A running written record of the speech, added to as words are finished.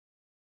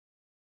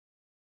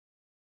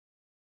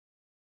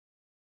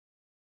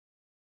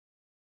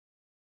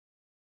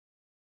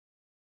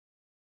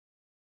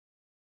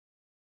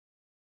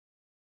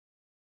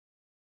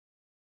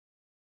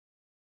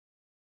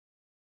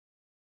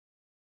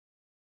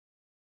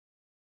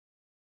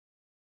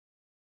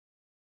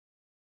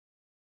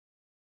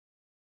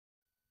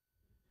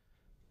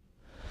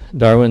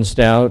Darwin's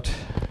Doubt,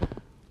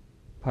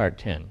 Part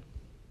 10.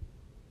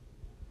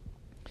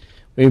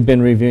 We've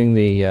been reviewing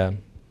the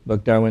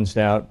book Darwin's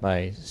Doubt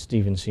by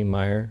Stephen C.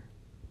 Meyer,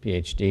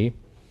 Ph.D.,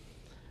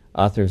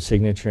 author of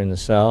Signature in the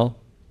Cell.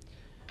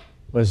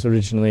 Was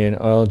originally an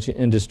oil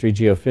industry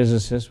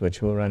geophysicist,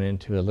 which we'll run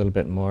into a little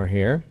bit more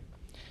here.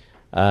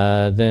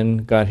 Then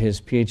got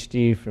his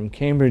Ph.D. from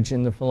Cambridge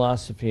in the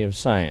philosophy of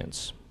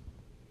science.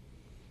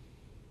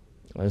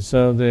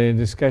 So the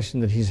discussion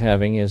that he's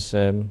having is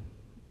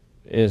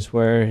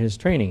where his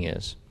training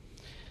is.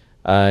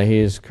 He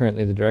is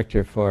currently the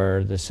director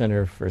for the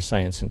Center for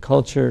Science and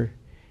Culture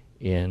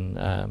in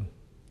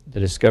the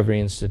Discovery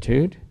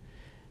Institute.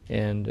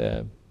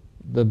 And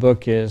the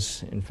book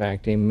is, in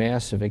fact, a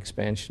massive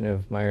expansion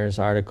of Meyer's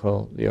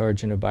article, The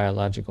Origin of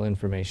Biological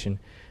Information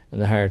and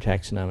the Higher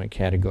Taxonomic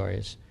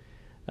Categories.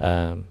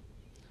 The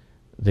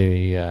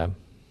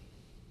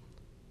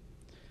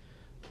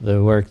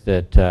work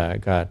that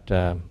got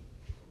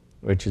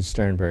Richard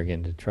Sternberg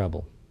into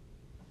trouble.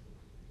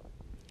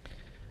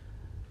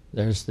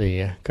 There's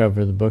the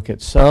cover of the book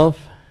itself.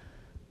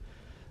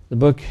 The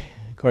book,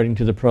 according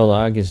to the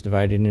prologue, is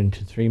divided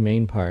into three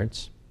main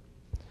parts.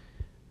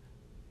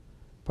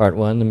 Part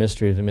 1, The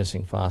Mystery of the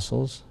Missing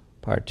Fossils.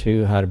 Part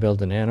 2, How to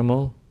Build an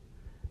Animal.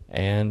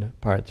 And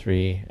Part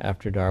 3,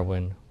 After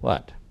Darwin,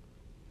 What?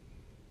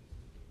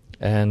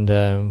 And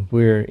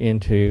we're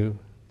into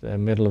the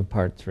middle of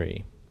Part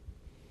 3.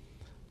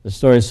 The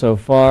story so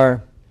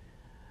far,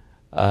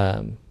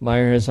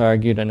 Meyer has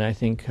argued, and I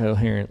think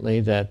coherently,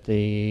 that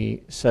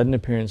the sudden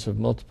appearance of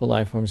multiple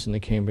life forms in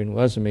the Cambrian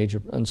was a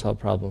major unsolved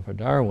problem for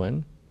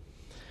Darwin.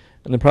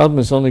 And the problem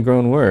has only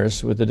grown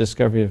worse with the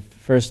discovery of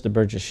first the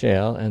Burgess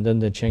Shale and then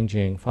the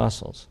Chengjiang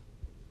fossils.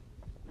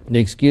 The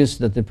excuse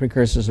that the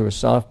precursors were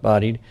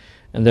soft-bodied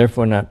and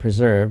therefore not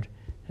preserved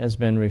has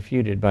been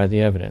refuted by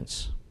the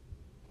evidence.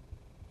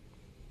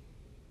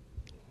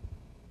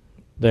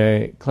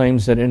 The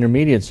claims that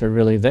intermediates are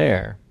really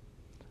there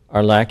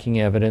are lacking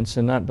evidence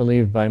and not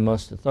believed by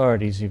most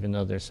authorities, even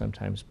though they're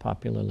sometimes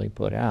popularly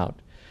put out.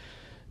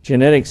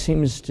 Genetics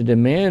seems to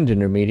demand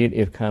intermediate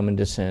if common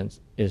descent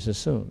is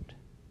assumed.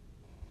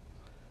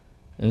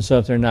 And so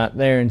if they're not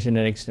there and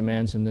genetics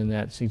demands them, then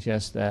that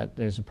suggests that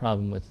there's a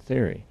problem with the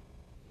theory.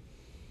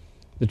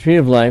 The tree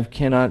of life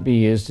cannot be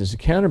used as a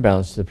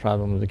counterbalance to the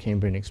problem of the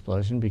Cambrian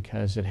explosion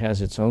because it has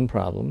its own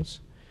problems,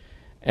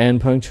 and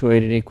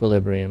punctuated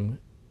equilibrium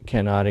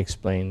cannot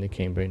explain the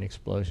Cambrian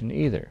explosion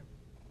either.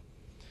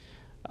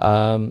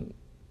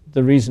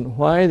 The reason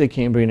why the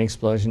Cambrian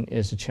explosion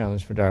is a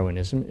challenge for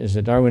Darwinism is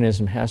that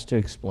Darwinism has to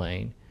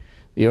explain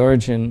the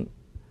origin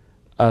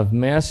of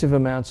massive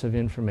amounts of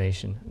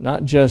information,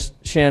 not just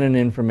Shannon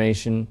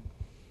information,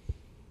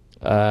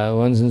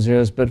 ones and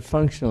zeros, but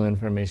functional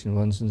information,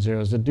 ones and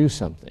zeros that do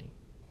something.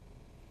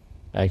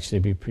 Actually,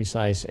 to be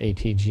precise, A,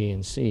 T, G,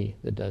 and C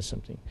that does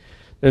something.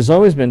 There's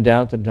always been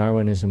doubt that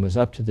Darwinism was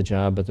up to the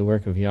job, but the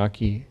work of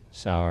Yockey,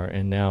 Sauer,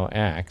 and now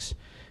Axe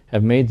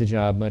have made the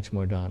job much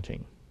more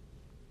daunting.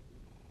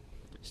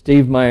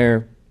 Steve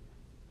Meyer,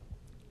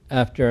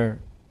 after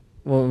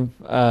one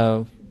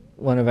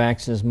of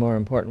Axe's more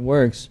important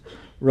works,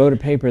 wrote a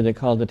paper that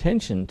called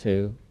attention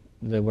to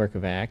the work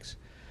of Axe,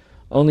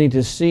 only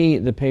to see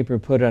the paper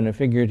put on a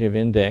figurative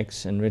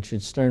index and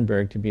Richard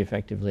Sternberg to be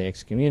effectively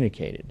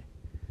excommunicated,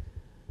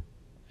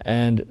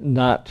 and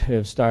not to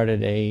have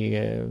started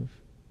a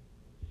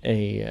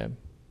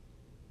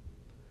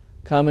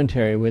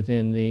commentary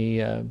within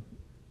the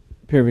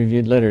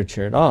peer-reviewed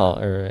literature at all,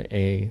 or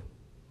a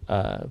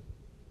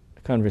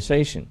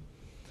conversation.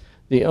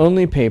 The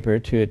only paper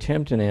to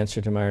attempt an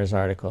answer to Meyer's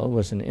article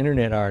was an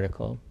internet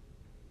article,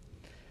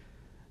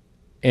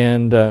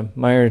 and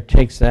Meyer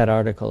takes that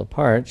article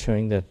apart,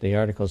 showing that the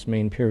article's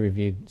main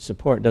peer-reviewed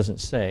support doesn't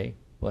say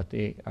what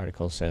the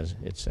article says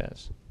it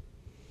says.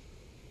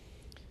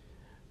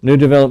 New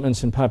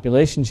developments in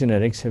population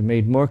genetics have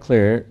made more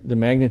clear the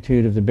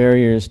magnitude of the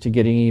barriers to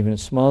getting even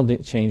small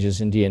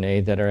changes in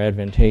DNA that are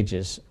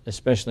advantageous,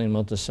 especially in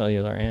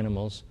multicellular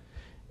animals,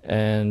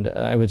 and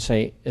I would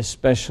say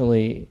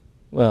especially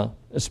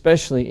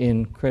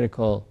in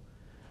critical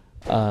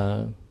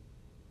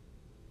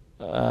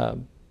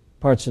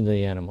parts of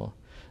the animal.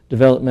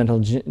 Developmental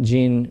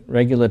gene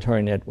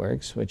regulatory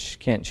networks, which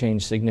can't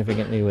change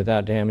significantly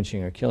without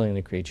damaging or killing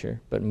the creature,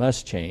 but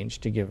must change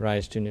to give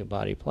rise to a new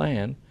body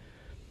plan,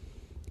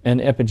 and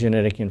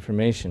epigenetic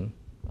information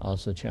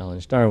also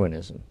challenge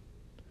Darwinism.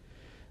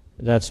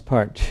 That's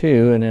part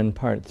 2, and then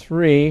part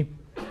 3,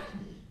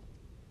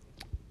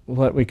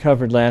 what we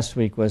covered last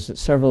week was that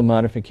several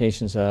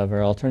modifications of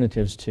or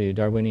alternatives to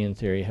Darwinian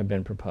theory have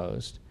been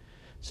proposed,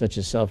 such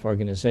as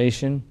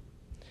self-organization,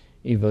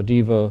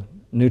 evo-devo,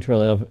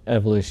 neutral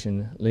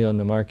evolution,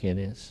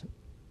 Lamarckianism,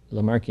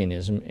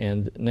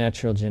 and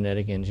natural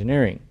genetic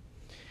engineering.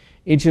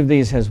 Each of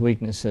these has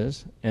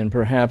weaknesses, and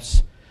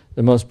perhaps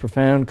the most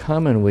profound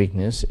common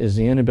weakness is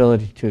the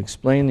inability to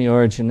explain the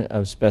origin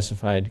of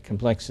specified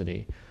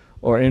complexity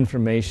or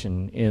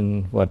information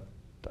in what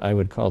I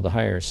would call the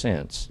higher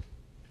sense.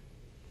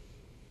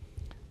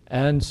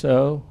 And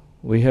so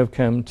we have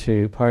come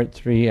to part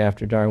 3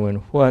 after Darwin,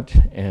 what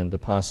and the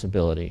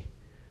possibility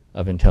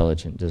of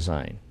intelligent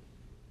design.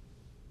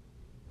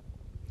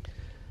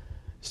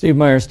 Steve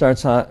Meyer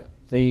starts out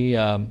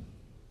the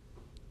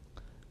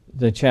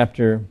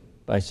chapter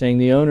by saying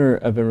the owner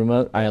of a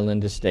remote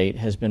island estate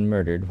has been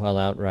murdered while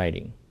out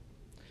riding.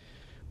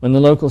 When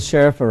the local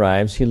sheriff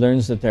arrives, he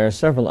learns that there are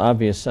several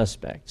obvious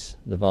suspects: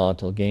 the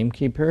volatile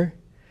gamekeeper,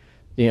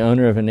 the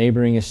owner of a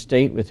neighboring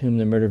estate with whom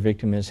the murder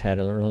victim has had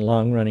a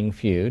long-running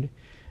feud,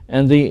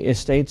 and the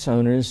estate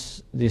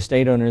owner's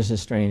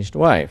estranged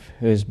wife,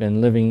 who has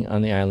been living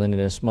on the island in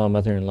a small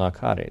mother-in-law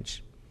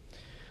cottage.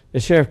 The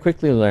sheriff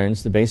quickly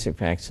learns the basic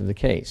facts of the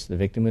case. The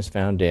victim was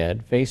found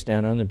dead, face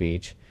down on the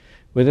beach,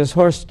 with his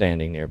horse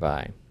standing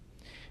nearby.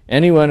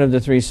 Any one of the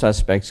 3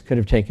 suspects could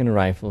have taken a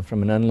rifle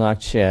from an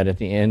unlocked shed at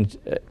the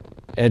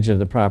edge of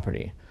the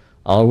property.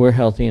 All were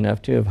healthy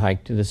enough to have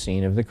hiked to the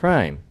scene of the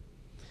crime.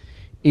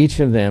 Each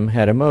of them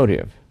had a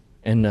motive,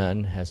 and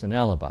none has an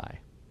alibi.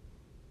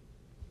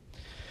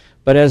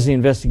 But as the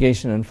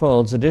investigation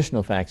unfolds,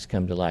 additional facts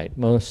come to light.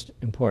 Most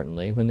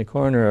importantly, when the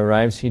coroner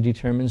arrives, he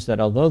determines that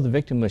although the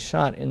victim was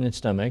shot in the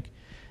stomach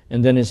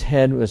and then his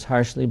head was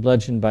harshly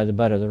bludgeoned by the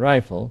butt of the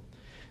rifle,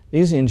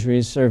 these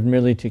injuries served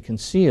merely to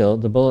conceal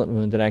the bullet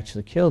wound that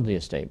actually killed the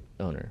estate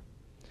owner.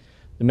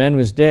 The man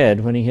was dead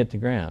when he hit the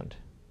ground.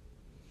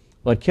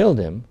 What killed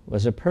him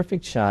was a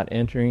perfect shot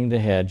entering the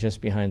head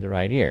just behind the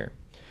right ear,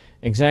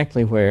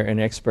 exactly where an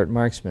expert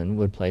marksman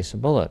would place a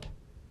bullet.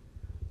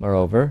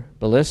 Moreover,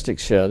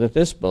 ballistics show that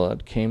this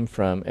bullet came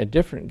from a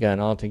different gun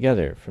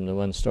altogether from the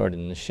one stored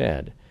in the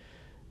shed,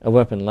 a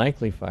weapon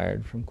likely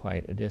fired from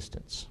quite a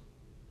distance.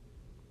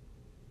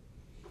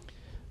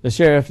 The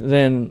sheriff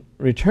then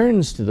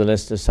returns to the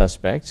list of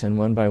suspects and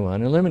one by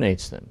one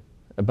eliminates them.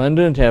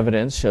 Abundant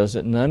evidence shows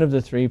that none of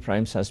the 3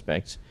 prime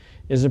suspects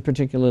is a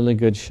particularly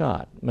good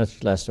shot,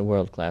 much less a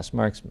world-class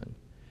marksman.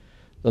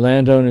 The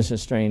landowner's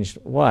estranged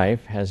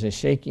wife has a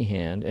shaky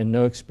hand and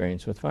no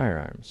experience with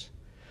firearms.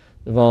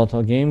 The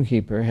volatile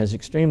gamekeeper has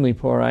extremely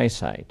poor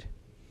eyesight.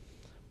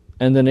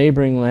 And the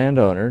neighboring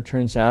landowner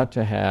turns out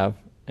to have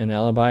an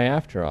alibi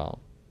after all,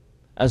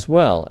 as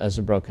well as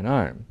a broken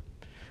arm,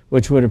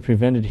 which would have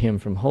prevented him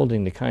from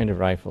holding the kind of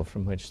rifle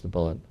from which the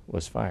bullet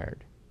was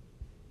fired.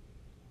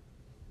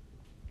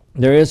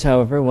 There is,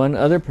 however, one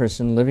other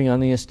person living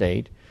on the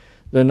estate,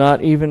 though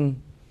not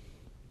even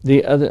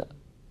the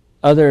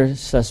other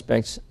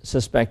suspects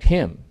suspect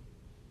him.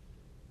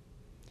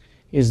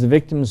 He is the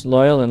victim's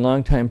loyal and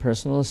longtime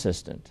personal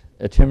assistant,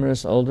 a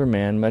timorous older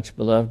man much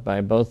beloved by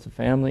both the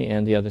family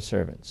and the other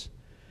servants.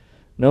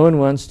 No one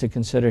wants to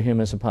consider him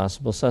as a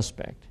possible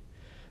suspect.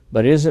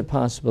 But is it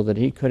possible that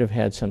he could have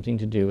had something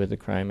to do with the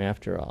crime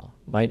after all?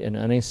 Might an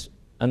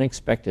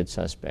unexpected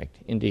suspect,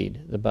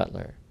 indeed the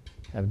butler,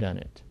 have done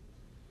it?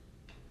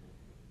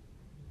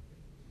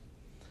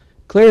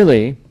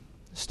 Clearly,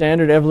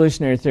 standard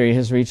evolutionary theory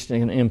has reached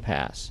an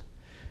impasse.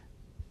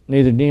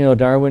 Neither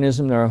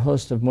neo-Darwinism nor a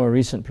host of more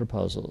recent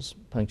proposals,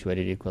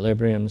 punctuated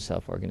equilibrium,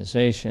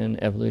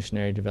 self-organization,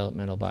 evolutionary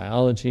developmental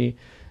biology,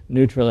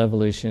 neutral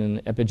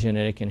evolution,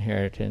 epigenetic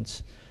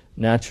inheritance,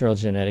 natural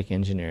genetic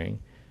engineering,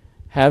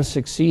 have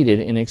succeeded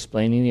in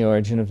explaining the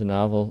origin of the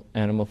novel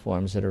animal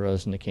forms that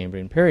arose in the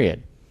Cambrian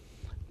period.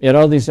 Yet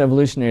all these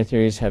evolutionary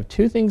theories have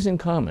 2 things in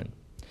common.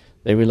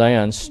 They rely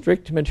on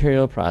strict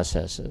material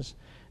processes,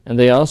 and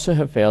they also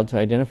have failed to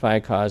identify a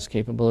cause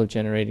capable of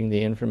generating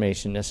the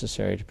information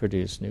necessary to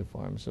produce new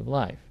forms of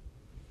life.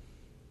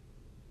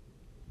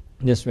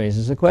 This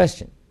raises a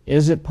question.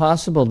 Is it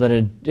possible that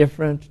a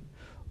different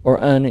or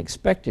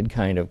unexpected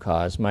kind of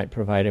cause might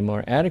provide a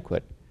more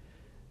adequate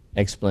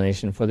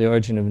explanation for the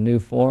origin of new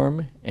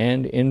form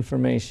and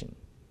information,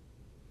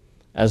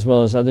 as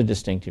well as other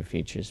distinctive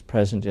features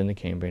present in the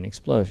Cambrian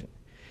explosion?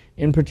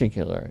 In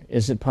particular,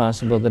 is it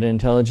possible that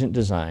intelligent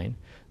design,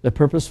 the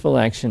purposeful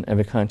action of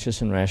a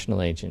conscious and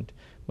rational agent,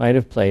 might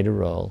have played a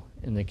role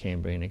in the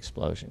Cambrian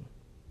explosion?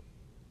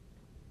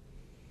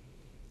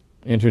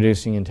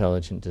 Introducing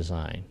intelligent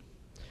design.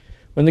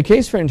 When the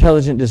case for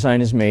intelligent design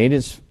is made,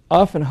 it's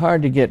often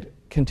hard to get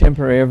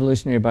contemporary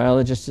evolutionary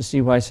biologists to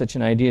see why such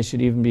an idea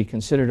should even be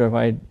considered or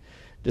why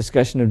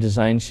discussion of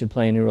design should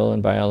play any role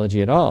in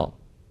biology at all.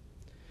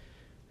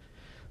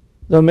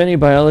 Though many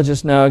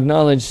biologists now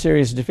acknowledge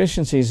serious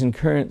deficiencies in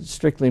current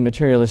strictly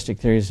materialistic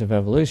theories of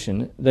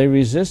evolution, they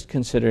resist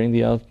considering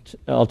the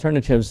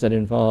alternatives that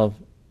involve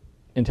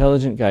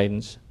intelligent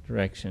guidance,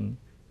 direction,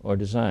 or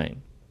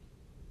design.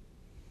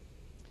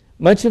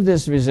 Much of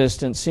this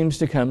resistance seems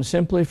to come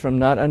simply from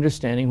not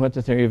understanding what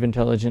the theory of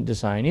intelligent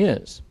design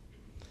is.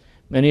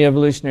 Many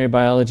evolutionary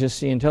biologists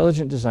see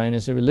intelligent design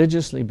as a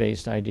religiously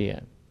based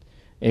idea,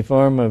 a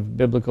form of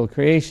biblical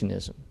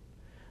creationism.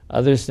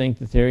 Others think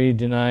the theory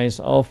denies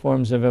all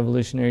forms of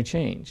evolutionary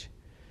change.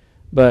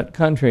 But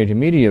contrary to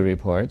media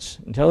reports,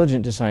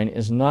 intelligent design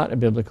is not a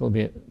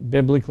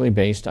biblically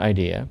based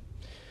idea,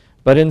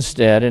 but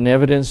instead an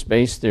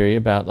evidence-based theory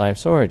about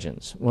life's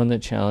origins, one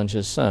that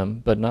challenges some,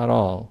 but not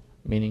all,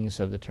 meanings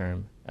of the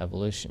term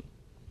evolution.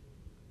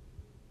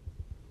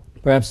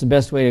 Perhaps the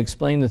best way to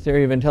explain the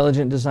theory of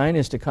intelligent design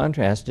is to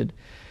contrast it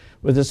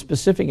with a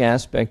specific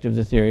aspect of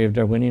the theory of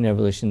Darwinian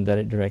evolution that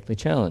it directly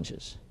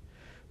challenges.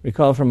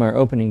 Recall from our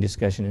opening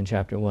discussion in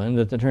Chapter 1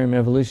 that the term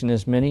evolution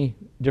has many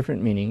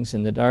different meanings,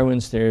 and that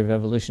Darwin's theory of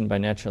evolution by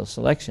natural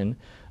selection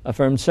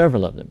affirmed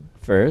several of them.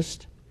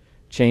 First,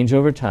 change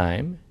over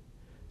time.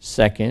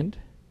 Second,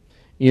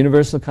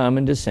 universal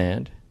common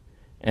descent.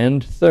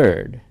 And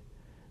third,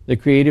 the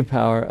creative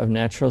power of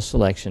natural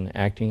selection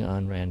acting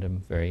on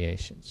random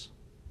variations.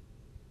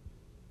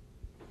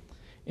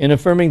 In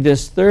affirming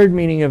this third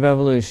meaning of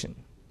evolution,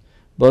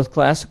 both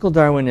classical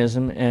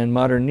Darwinism and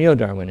modern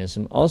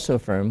neo-Darwinism also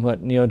affirm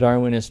what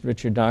neo-Darwinist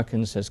Richard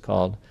Dawkins has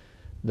called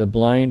the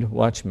blind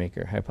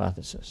watchmaker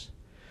hypothesis.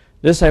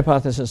 This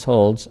hypothesis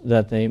holds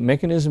that the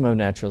mechanism of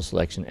natural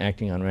selection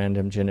acting on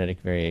random genetic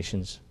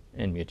variations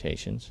and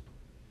mutations,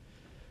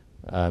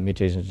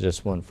 mutations are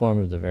just one form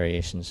of the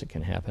variations that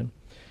can happen,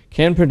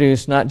 can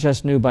produce not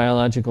just new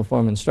biological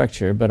form and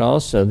structure, but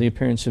also the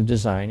appearance of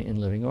design in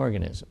living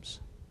organisms.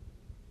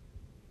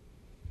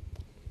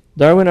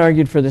 Darwin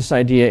argued for this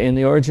idea in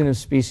The Origin of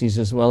Species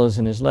as well as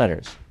in his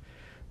letters.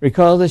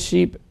 Recall the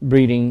sheep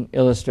breeding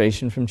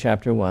illustration from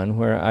Chapter 1,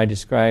 where I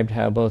described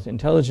how both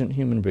intelligent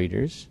human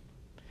breeders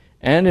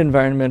and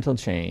environmental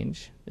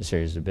change, a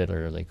series of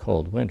bitterly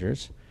cold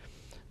winters,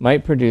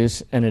 might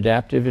produce an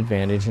adaptive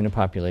advantage in a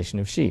population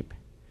of sheep.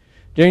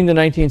 During the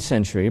 19th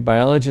century,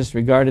 biologists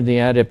regarded the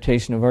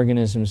adaptation of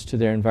organisms to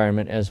their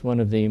environment as one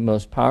of the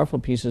most powerful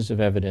pieces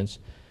of evidence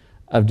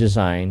of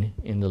design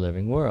in the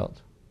living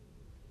world.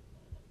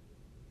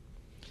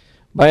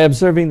 By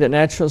observing that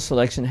natural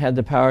selection had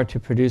the power to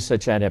produce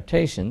such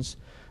adaptations,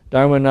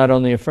 Darwin not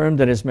only affirmed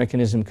that its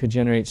mechanism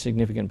could generate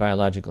significant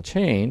biological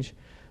change,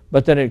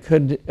 but that it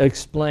could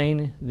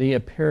explain the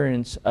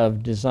appearance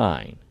of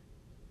design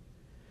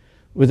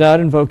without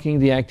invoking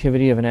the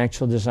activity of an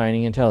actual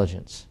designing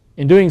intelligence.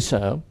 In doing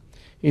so,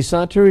 he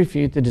sought to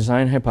refute the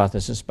design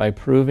hypothesis by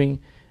proving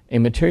a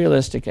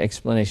materialistic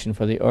explanation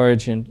for the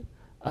origin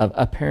of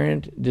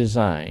apparent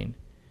design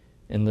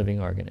in living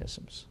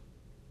organisms.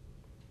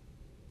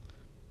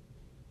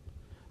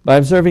 By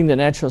observing that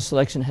natural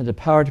selection had the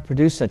power to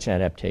produce such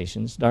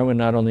adaptations, Darwin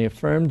not only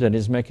affirmed that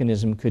his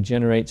mechanism could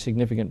generate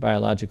significant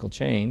biological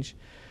change,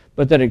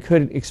 but that it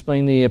could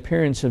explain the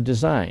appearance of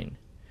design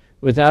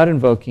without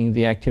invoking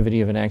the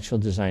activity of an actual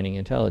designing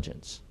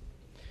intelligence.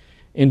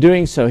 In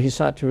doing so, he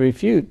sought to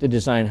refute the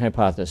design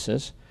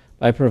hypothesis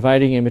by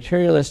providing a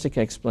materialistic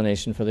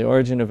explanation for the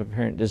origin of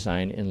apparent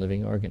design in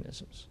living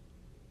organisms.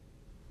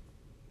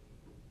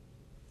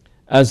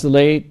 As the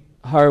late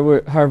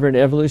Harvard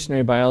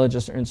evolutionary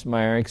biologist Ernst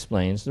Mayr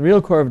explains, the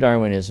real core of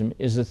Darwinism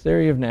is the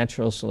theory of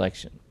natural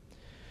selection.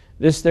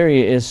 This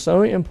theory is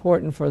so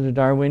important for the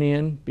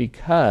Darwinian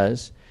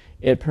because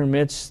it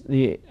permits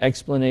the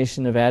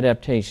explanation of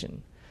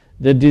adaptation,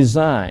 the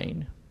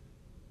design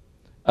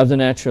of the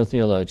natural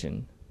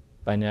theologian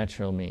by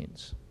natural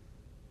means.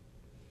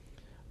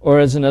 Or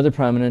as another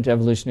prominent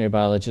evolutionary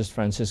biologist,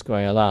 Francisco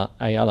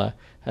Ayala,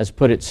 has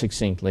put it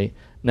succinctly,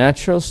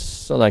 natural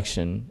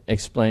selection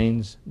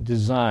explains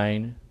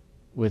design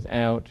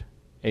without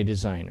a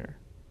designer.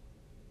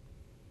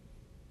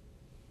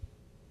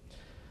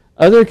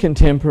 Other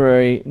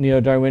contemporary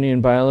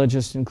neo-Darwinian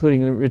biologists,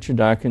 including Richard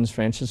Dawkins,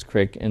 Francis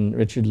Crick, and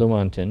Richard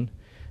Lewontin,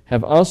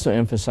 have also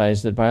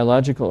emphasized that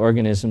biological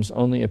organisms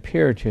only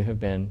appear to have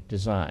been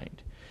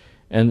designed.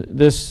 And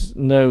this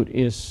note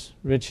is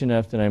rich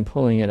enough that I'm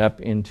pulling it up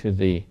into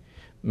the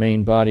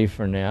main body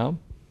for now.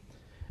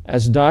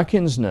 As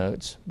Dawkins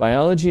notes,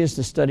 biology is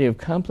the study of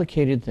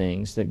complicated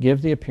things that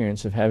give the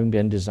appearance of having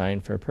been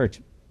designed for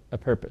a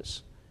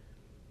purpose.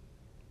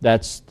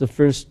 That's the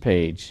first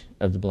page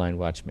of The Blind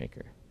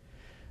Watchmaker.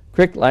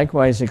 Crick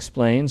likewise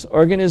explains,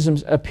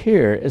 organisms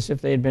appear as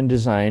if they had been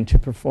designed to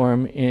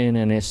perform in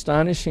an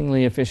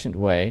astonishingly efficient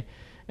way,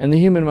 and the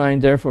human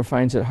mind therefore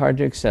finds it hard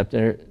to accept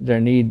there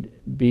need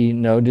be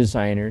no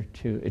designer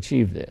to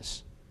achieve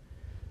this.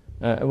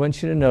 I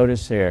want you to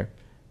notice here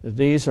that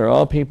these are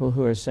all people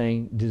who are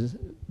saying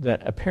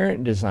that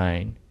apparent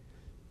design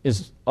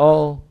is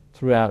all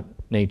throughout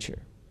nature.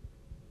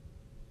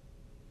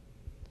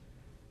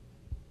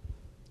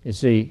 You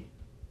see,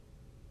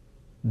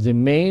 the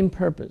main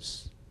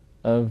purpose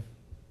of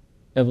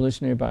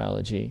evolutionary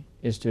biology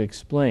is to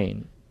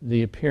explain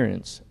the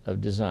appearance of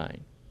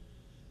design.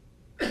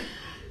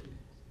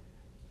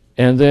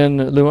 And then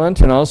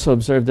Lewontin also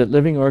observed that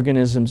living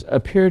organisms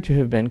appear to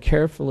have been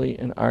carefully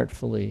and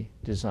artfully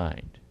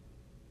designed.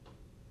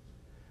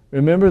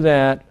 Remember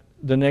that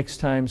the next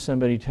time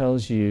somebody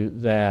tells you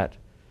that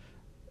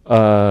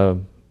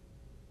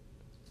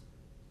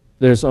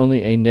there's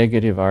only a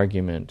negative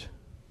argument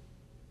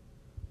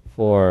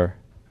for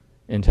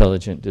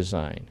intelligent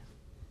design.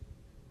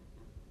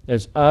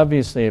 There's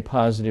obviously a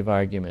positive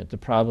argument. The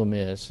problem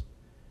is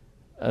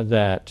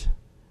that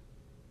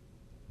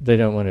they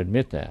don't want to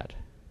admit that.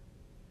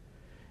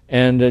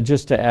 And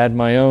just to add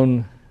my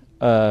own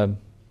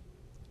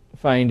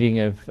finding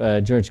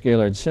of George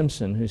Gaylord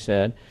Simpson, who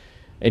said,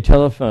 A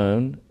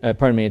telescope,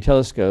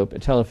 a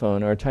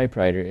telephone, or a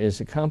typewriter is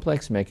a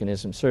complex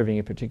mechanism serving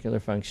a particular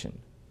function.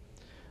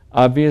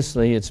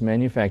 Obviously, its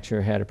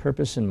manufacturer had a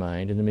purpose in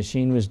mind, and the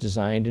machine was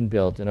designed and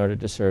built in order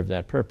to serve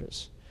that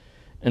purpose.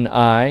 An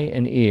eye,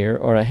 an ear,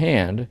 or a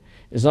hand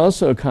is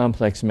also a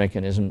complex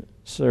mechanism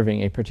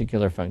serving a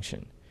particular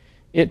function.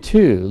 It,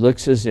 too,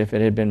 looks as if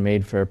it had been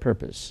made for a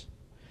purpose.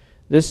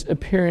 This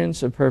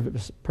appearance of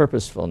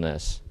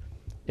purposefulness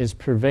is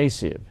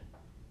pervasive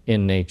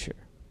in nature.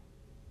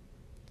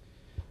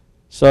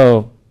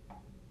 So,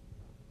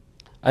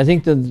 I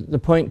think the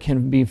point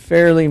can be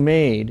fairly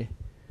made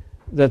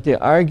that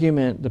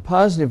the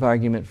positive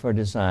argument for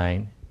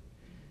design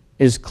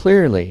is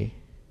clearly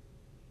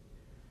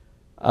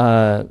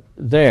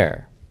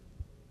there.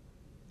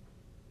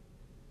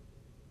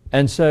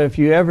 And so if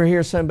you ever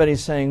hear somebody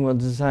saying, well,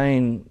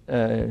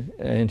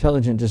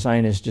 intelligent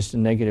design is just a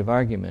negative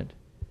argument,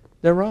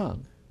 they're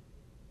wrong.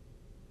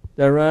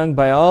 They're wrong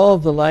by all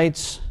the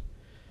lights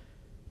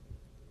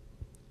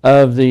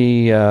of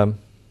the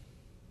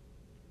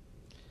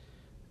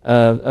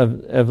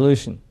of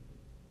evolution.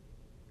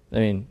 I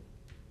mean,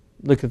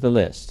 look at the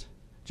list.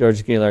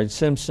 George Gaylord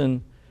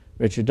Simpson,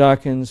 Richard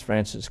Dawkins,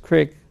 Francis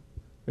Crick,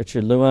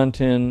 Richard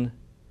Lewontin,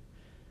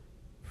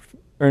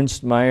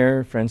 Ernst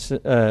Mayr,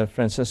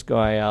 Francisco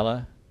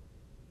Ayala.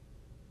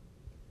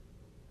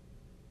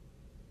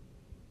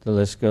 The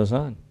list goes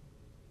on.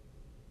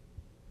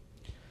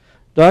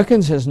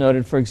 Dawkins has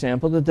noted, for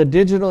example, that the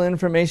digital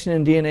information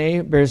in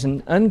DNA bears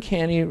an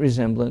uncanny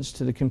resemblance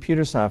to the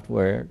computer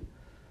software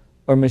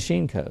or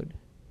machine code.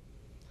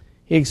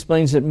 He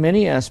explains that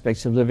many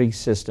aspects of living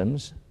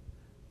systems,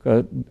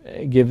 quote,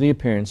 give the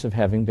appearance of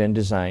having been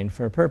designed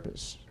for a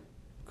purpose.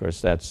 Of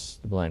course, that's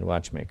the blind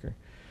watchmaker.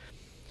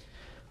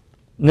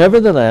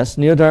 Nevertheless,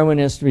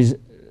 neo-Darwinists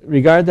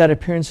regard that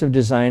appearance of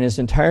design as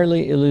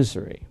entirely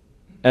illusory,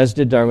 as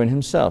did Darwin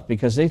himself,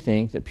 because they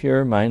think that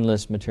pure,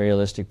 mindless,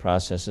 materialistic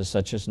processes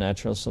such as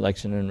natural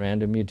selection and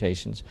random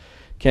mutations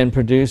can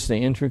produce the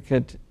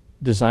intricate,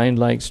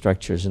 design-like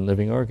structures in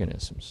living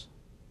organisms.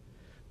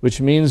 Which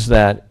means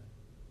that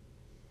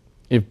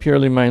if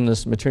purely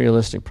mindless,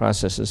 materialistic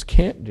processes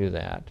can't do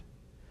that,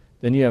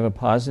 then you have a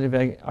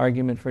positive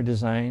argument for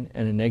design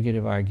and a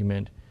negative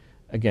argument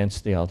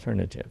against the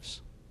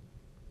alternatives.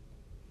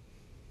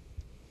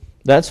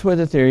 That's where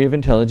the theory of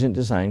intelligent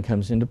design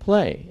comes into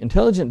play.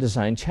 Intelligent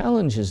design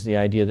challenges the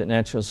idea that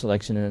natural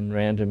selection and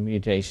random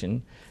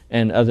mutation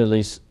and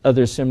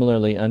other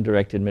similarly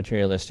undirected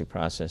materialistic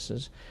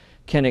processes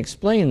can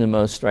explain the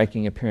most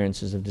striking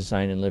appearances of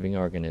design in living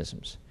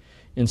organisms.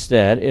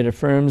 Instead, it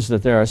affirms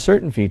that there are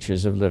certain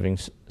features of living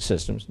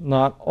systems,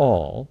 not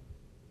all,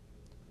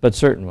 but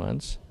certain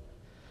ones,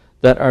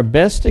 that are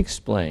best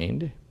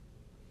explained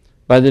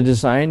by the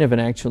design of an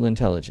actual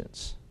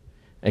intelligence,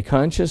 a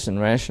conscious and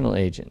rational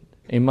agent,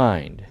 a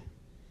mind,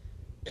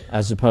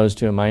 as opposed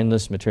to a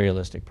mindless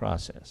materialistic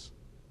process.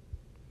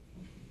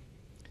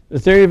 The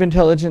theory of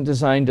intelligent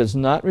design does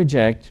not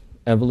reject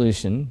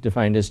evolution,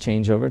 defined as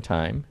change over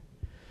time,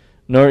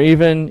 nor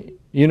even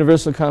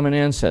universal common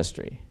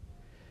ancestry,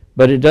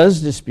 but it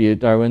does dispute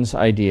Darwin's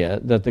idea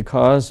that the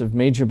cause of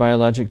major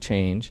biologic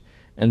change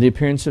and the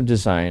appearance of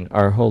design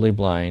are wholly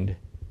blind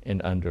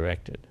and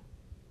undirected.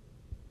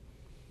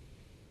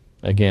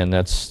 Again,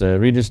 that's the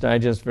Reader's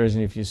Digest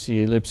version. If you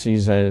see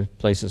ellipses,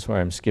 places where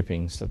I'm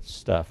skipping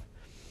stuff.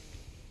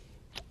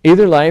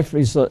 Either life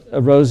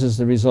arose as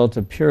the result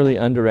of purely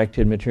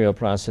undirected material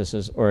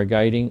processes, or a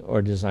guiding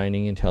or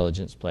designing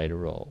intelligence played a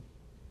role.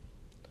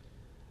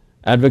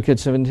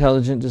 Advocates of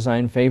intelligent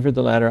design favored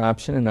the latter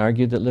option and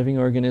argued that living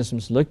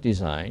organisms look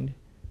designed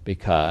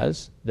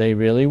because they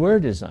really were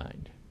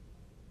designed.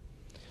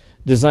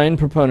 Design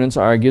proponents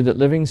argue that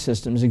living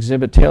systems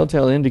exhibit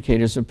telltale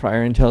indicators of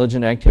prior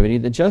intelligent activity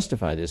that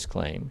justify this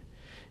claim,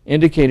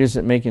 indicators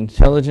that make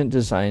intelligent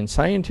design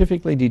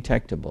scientifically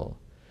detectable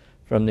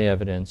from the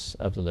evidence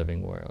of the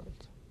living world.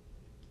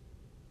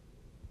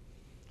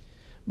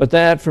 But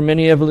that, for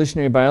many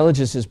evolutionary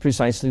biologists, is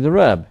precisely the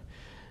rub.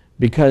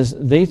 Because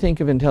they think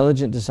of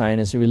intelligent design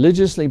as a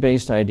religiously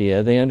based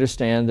idea, they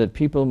understand that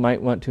people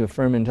might want to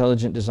affirm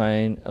intelligent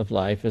design of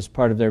life as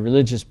part of their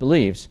religious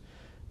beliefs,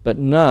 but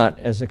not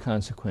as a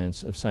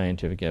consequence of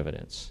scientific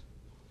evidence.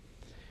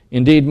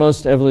 Indeed,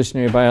 most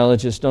evolutionary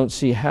biologists don't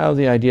see how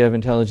the idea of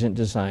intelligent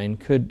design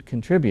could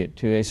contribute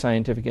to a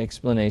scientific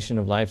explanation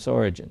of life's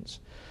origins,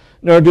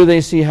 nor do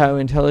they see how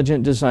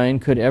intelligent design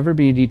could ever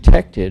be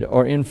detected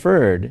or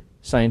inferred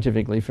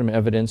scientifically from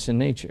evidence in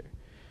nature.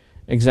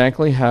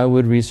 Exactly how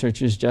would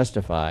researchers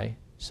justify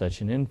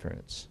such an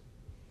inference?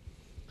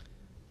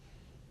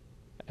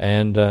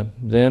 And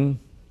then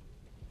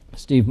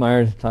Steve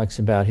Meyer talks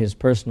about his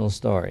personal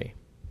story.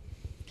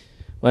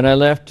 When I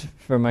left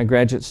for my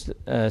graduate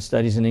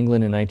studies in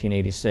England in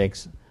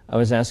 1986, I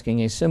was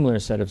asking a similar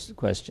set of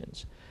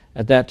questions.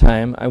 At that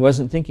time, I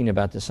wasn't thinking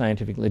about the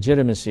scientific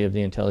legitimacy of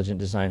the intelligent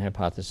design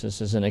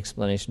hypothesis as an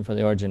explanation for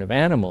the origin of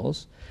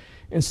animals.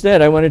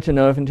 Instead, I wanted to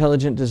know if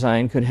intelligent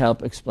design could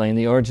help explain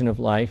the origin of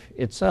life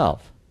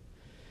itself.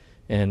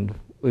 And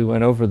we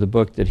went over the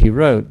book that he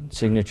wrote,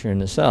 Signature in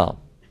the Cell.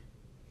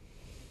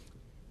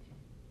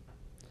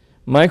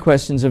 My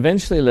questions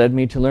eventually led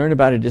me to learn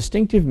about a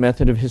distinctive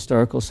method of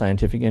historical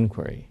scientific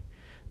inquiry.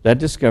 That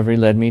discovery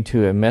led me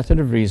to a method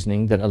of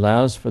reasoning that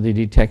allows for the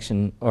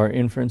detection or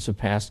inference of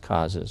past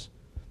causes,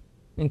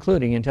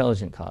 including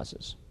intelligent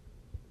causes.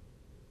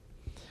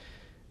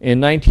 In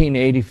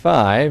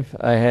 1985,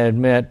 I had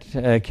met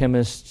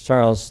chemist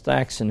Charles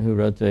Thaxton, who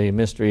wrote The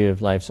Mystery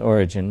of Life's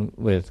Origin,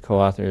 with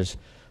co-authors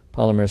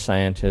polymer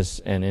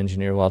scientist and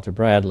engineer Walter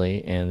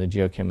Bradley and the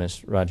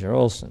geochemist Roger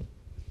Olson.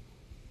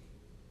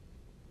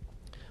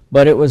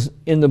 But it was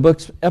in the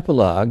book's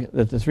epilogue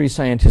that the three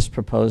scientists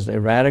proposed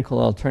a radical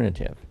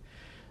alternative.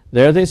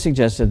 There they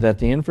suggested that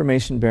the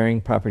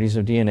information-bearing properties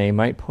of DNA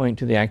might point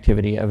to the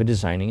activity of a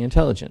designing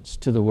intelligence,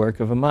 to the work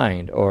of a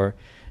mind, or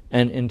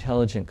an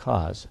intelligent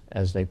cause,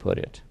 as they put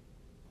it.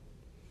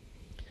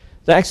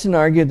 Thaxton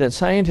argued that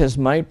scientists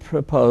might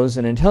propose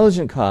an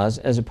intelligent cause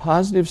as a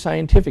positive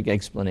scientific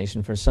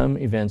explanation for some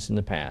events in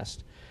the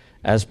past,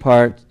 as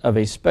part of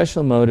a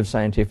special mode of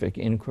scientific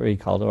inquiry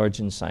called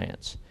origin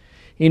science.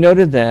 He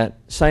noted that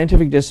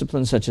scientific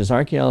disciplines such as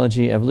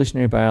archaeology,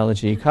 evolutionary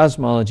biology,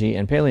 cosmology,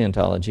 and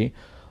paleontology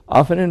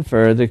often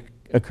infer the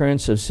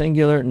occurrence of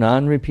singular,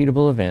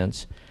 non-repeatable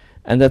events,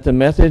 and that the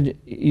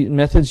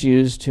methods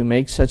used to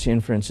make such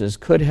inferences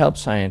could help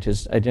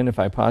scientists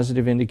identify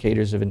positive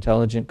indicators of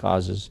intelligent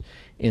causes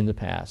in the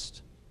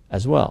past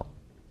as well.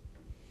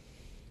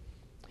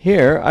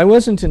 Here, I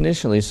wasn't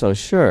initially so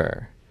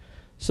sure.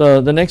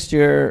 So the next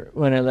year,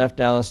 when I left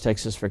Dallas,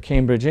 Texas for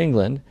Cambridge,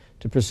 England,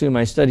 to pursue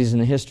my studies in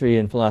the history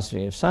and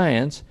philosophy of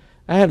science,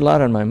 I had a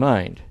lot on my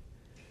mind.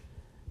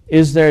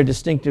 Is there a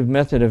distinctive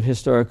method of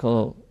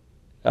historical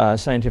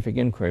scientific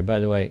inquiry? By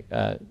the way,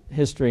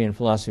 history and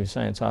philosophy of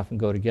science often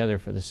go together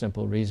for the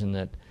simple reason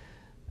that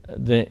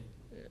the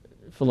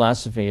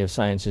philosophy of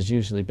science is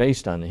usually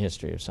based on the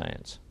history of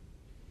science.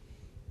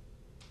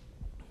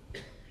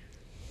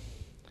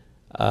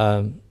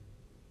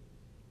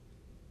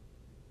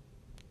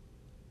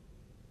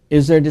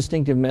 Is there a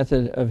distinctive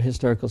method of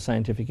historical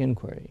scientific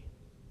inquiry?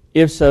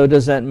 If so,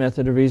 does that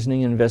method of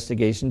reasoning and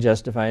investigation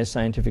justify a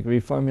scientific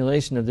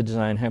reformulation of the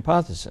design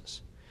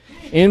hypothesis?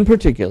 In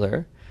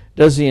particular,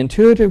 does the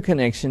intuitive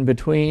connection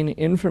between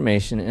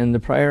information and the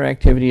prior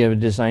activity of a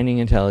designing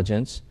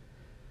intelligence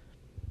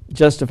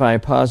justify a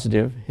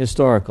positive,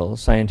 historical,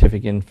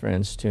 scientific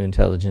inference to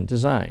intelligent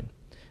design?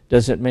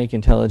 Does it make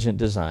intelligent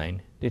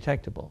design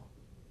detectable?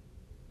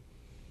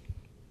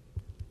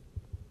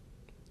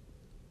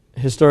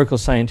 Historical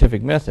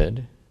scientific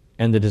method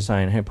and the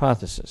design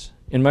hypothesis.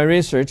 In my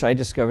research, I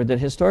discovered that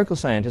historical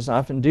scientists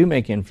often do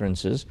make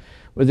inferences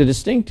with a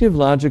distinctive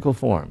logical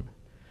form.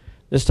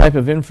 This type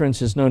of inference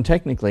is known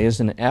technically as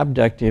an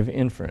abductive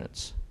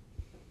inference,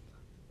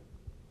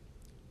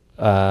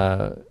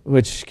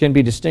 which can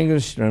be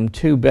distinguished from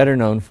two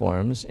better-known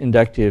forms,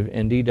 inductive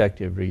and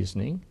deductive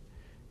reasoning.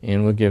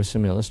 And we'll give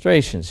some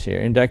illustrations here.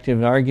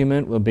 Inductive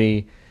argument will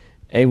be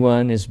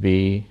A1 is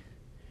B,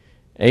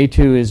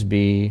 A2 is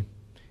B,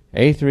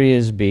 A3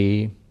 is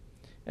B,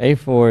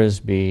 A4 is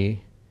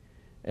B,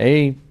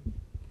 A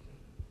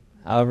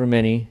however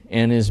many,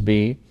 N is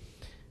B,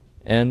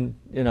 and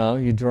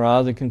you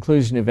draw the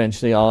conclusion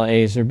eventually all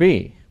A's are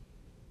B.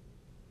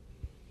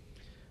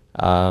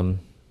 A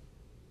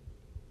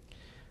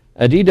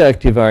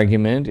deductive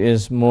argument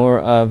is more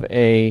of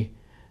a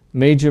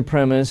major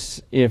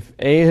premise. If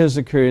A has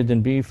occurred,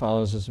 then B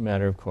follows as a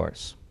matter of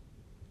course.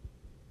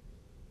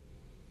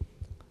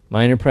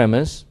 Minor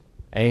premise,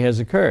 A has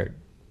occurred.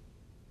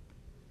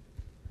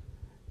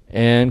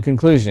 And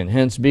conclusion,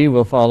 hence B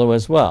will follow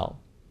as well.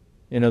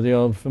 The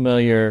old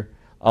familiar,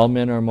 all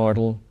men are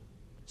mortal,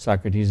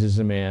 Socrates is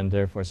a man,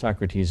 therefore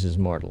Socrates is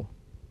mortal.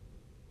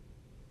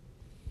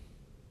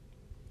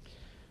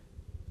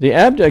 The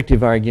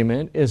abductive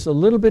argument is a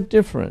little bit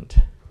different.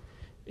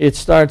 It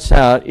starts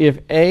out, if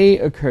A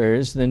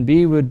occurs, then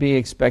B would be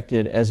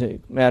expected as a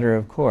matter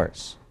of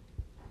course.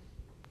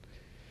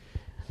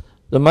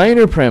 The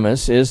minor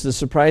premise is the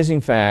surprising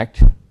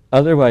fact,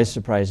 otherwise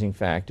surprising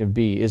fact of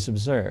B is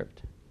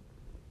observed.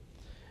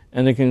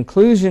 And the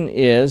conclusion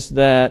is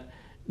that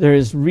there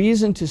is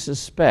reason to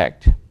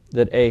suspect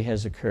that A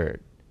has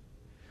occurred.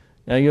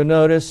 Now you'll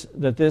notice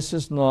that this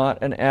is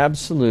not an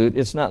absolute,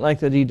 it's not like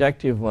the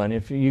deductive one.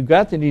 If you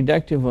got the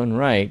deductive one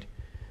right,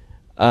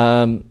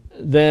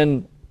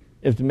 then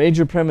if the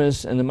major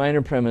premise and the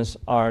minor premise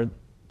are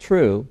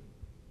true,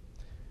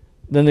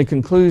 then the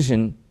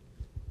conclusion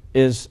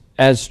is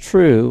as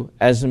true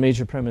as the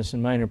major premise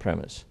and minor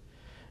premise.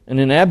 In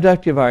an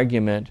abductive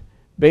argument,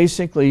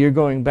 basically you're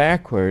going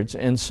backwards,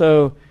 and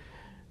so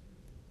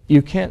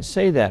you can't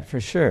say that for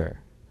sure.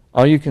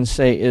 All you can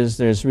say is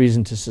there's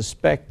reason to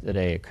suspect that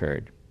A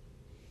occurred.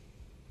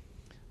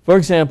 For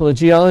example, a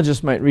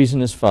geologist might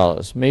reason as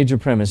follows. Major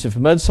premise, if a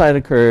mudslide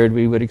occurred,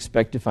 we would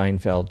expect to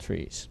find felled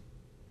trees.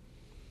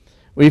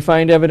 We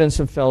find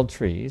evidence of felled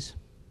trees.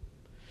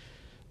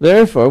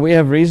 Therefore, we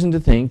have reason to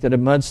think that a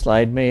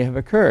mudslide may have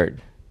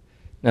occurred.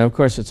 Now, of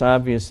course, it's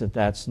obvious that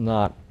that's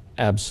not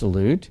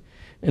absolute,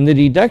 In the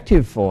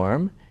deductive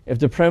form, if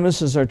the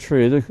premises are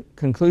true, the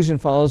conclusion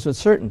follows with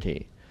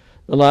certainty.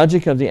 The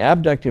logic of the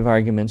abductive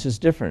arguments is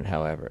different,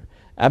 however.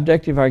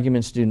 Abductive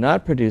arguments do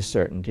not produce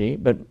certainty,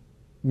 but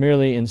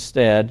merely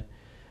instead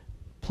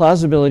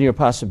plausibility or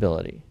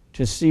possibility.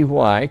 To see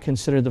why,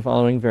 consider the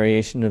following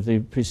variation of the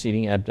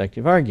preceding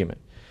abductive argument.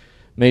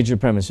 Major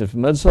premise: if a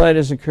mudslide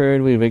has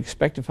occurred, we would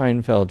expect to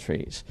find felled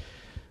trees.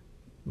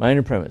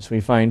 Minor premise: we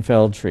find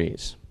felled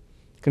trees.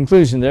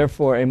 Conclusion: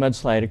 therefore, a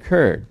mudslide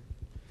occurred.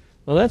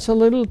 Well, that's a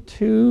little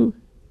too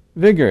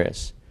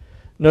vigorous.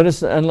 Notice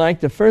that unlike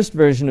the first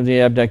version of the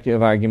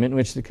abductive argument, in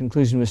which the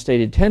conclusion was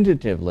stated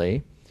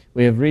tentatively,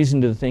 we have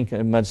reason to think a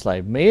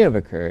mudslide may have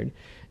occurred.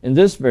 In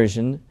this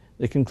version,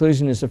 the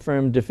conclusion is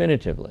affirmed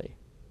definitively.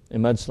 A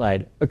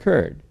mudslide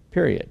occurred,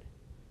 period.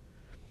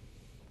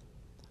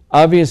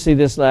 Obviously,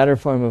 this latter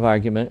form of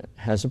argument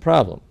has a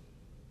problem.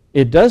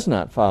 It does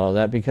not follow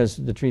that because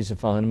the trees have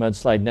fallen, a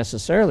mudslide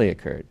necessarily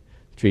occurred.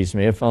 The trees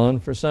may have fallen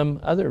for some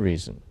other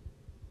reason.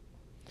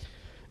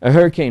 A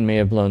hurricane may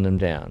have blown them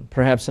down.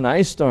 Perhaps an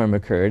ice storm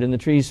occurred and the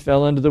trees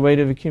fell under the weight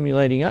of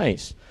accumulating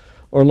ice.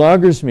 Or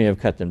loggers may have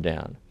cut them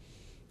down.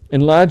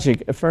 In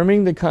logic,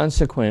 affirming the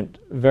consequent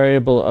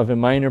variable of a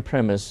minor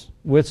premise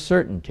with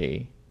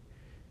certainty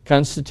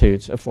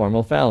constitutes a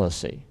formal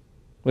fallacy,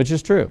 which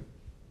is true.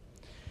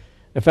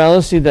 A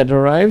fallacy that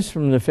derives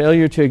from the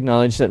failure to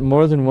acknowledge that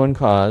more than one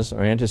cause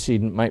or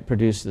antecedent might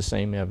produce the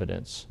same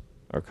evidence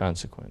or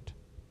consequent.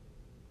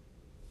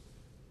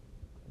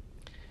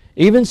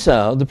 Even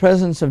so, the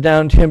presence of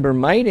downed timber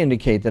might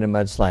indicate that a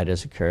mudslide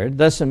has occurred.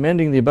 Thus,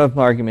 amending the above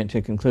argument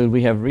to conclude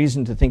we have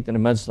reason to think that a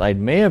mudslide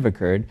may have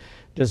occurred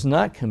does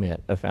not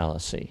commit a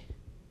fallacy.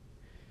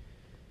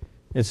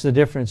 It's the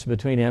difference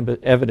between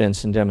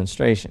evidence and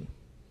demonstration.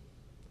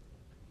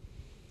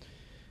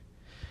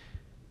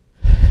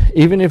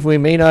 Even if we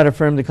may not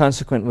affirm the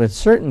consequent with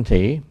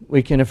certainty,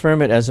 we can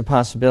affirm it as a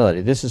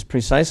possibility. This is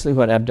precisely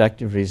what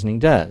abductive reasoning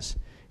does.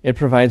 It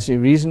provides a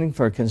reasoning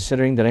for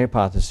considering that a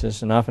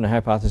hypothesis, and often a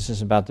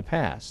hypothesis about the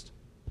past,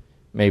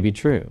 may be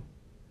true,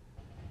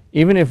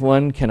 even if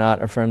one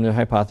cannot affirm the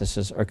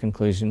hypothesis or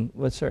conclusion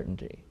with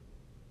certainty.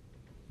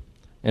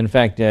 In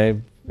fact,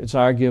 it's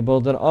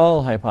arguable that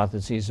all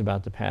hypotheses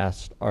about the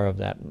past are of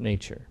that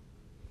nature.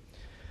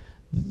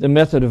 The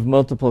method of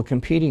multiple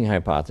competing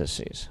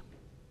hypotheses.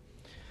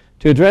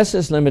 To address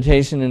this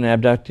limitation in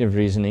abductive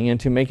reasoning and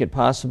to make it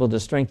possible to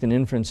strengthen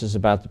inferences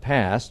about the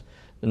past,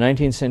 the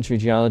 19th century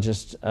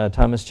geologist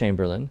Thomas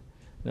Chamberlain,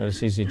 notice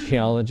he's a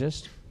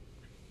geologist,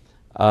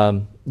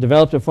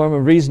 developed a form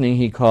of reasoning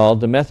he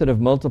called the method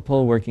of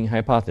multiple working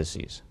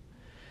hypotheses.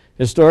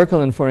 Historical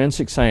and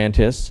forensic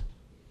scientists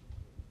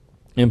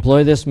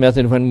employ this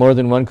method when more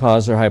than one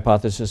cause or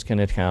hypothesis can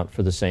account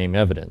for the same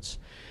evidence.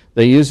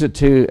 They use it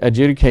to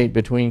adjudicate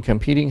between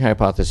competing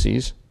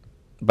hypotheses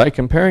by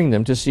comparing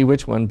them to see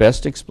which one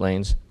best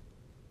explains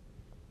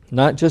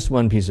not just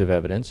one piece of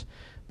evidence,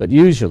 but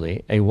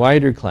usually a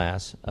wider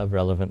class of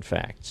relevant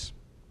facts.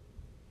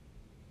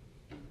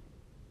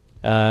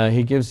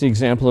 He gives the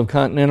example of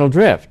continental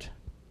drift.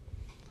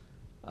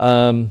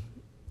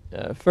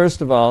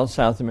 First of all,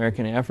 South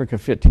America and Africa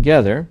fit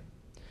together.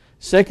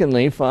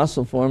 Secondly,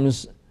 fossil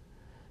forms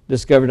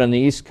discovered on the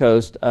east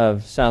coast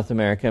of South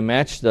America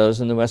matched those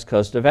on the west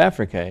coast of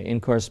Africa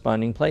in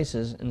corresponding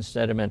places in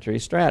sedimentary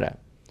strata.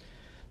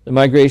 The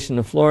migration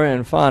of flora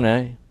and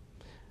fauna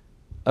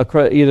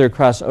either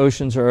across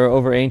oceans or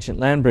over ancient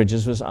land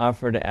bridges was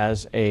offered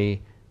as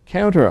a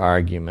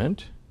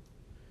counter-argument.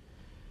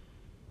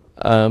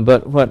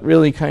 But what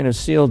really kind of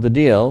sealed the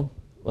deal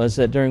was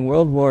that during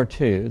World War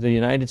II, the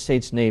United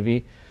States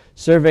Navy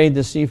surveyed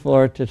the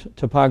seafloor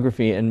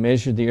topography and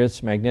measured the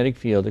Earth's magnetic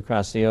field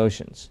across the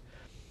oceans.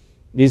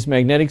 These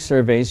magnetic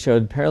surveys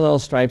showed parallel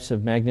stripes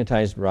of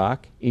magnetized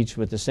rock, each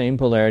with the same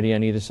polarity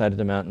on either side of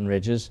the mountain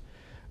ridges,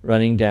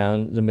 running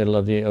down the middle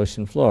of the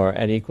ocean floor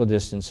at equal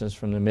distances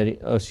from the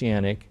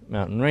mid-oceanic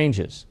mountain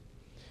ranges.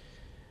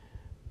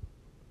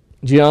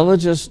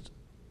 Geologists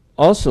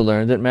also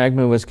learned that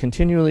magma was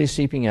continually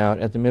seeping out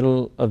at the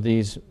middle of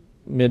these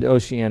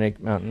mid-oceanic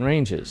mountain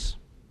ranges.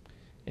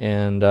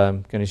 And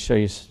I'm going to show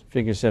you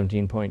figure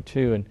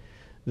 17.2, and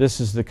this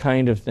is the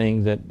kind of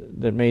thing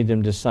that made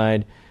them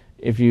decide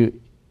if you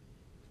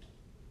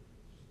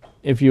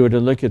were to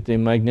look at the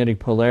magnetic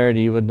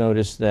polarity, you would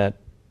notice that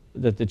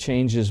the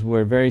changes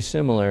were very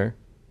similar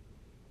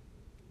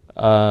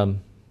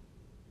on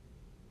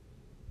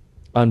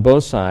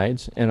both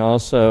sides, and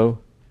also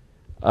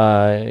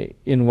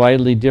in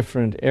widely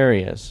different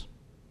areas,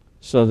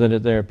 so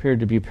that there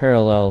appeared to be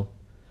parallel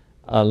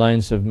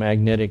lines of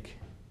magnetic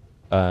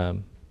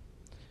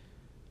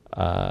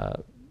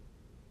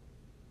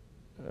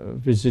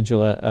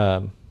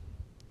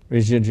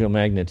residual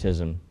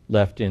magnetism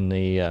left in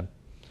the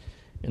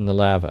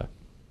lava,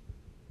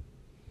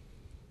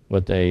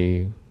 what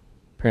they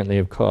apparently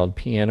have called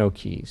piano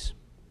keys.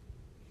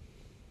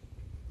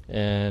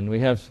 And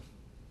we have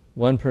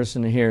one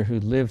person here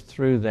who lived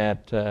through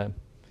that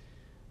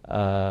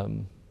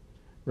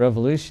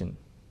revolution.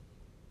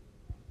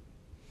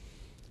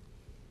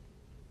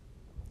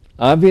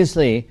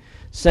 Obviously,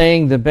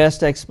 saying the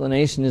best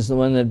explanation is the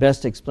one that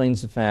best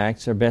explains the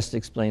facts or best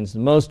explains the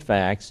most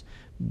facts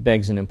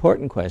begs an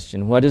important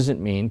question. What does it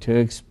mean to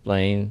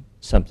explain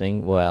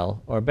something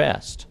well or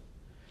best?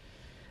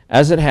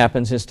 As it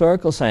happens,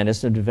 historical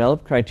scientists have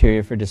developed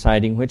criteria for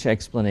deciding which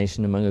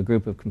explanation among a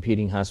group of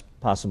competing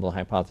possible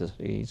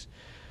hypotheses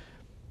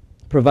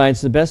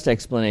provides the best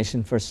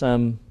explanation for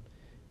some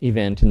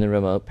event in the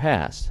remote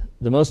past.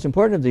 The most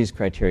important of these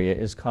criteria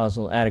is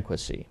causal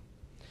adequacy.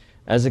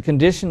 As a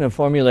condition of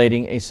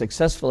formulating a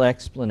successful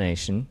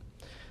explanation,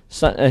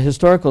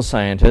 historical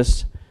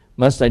scientists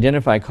must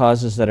identify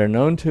causes that are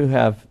known to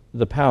have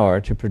the power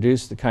to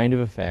produce the kind of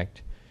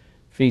effect,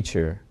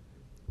 feature,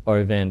 or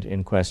event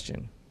in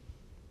question.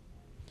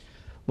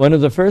 One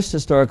of the first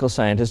historical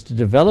scientists to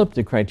develop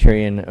the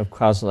criterion of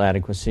causal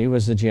adequacy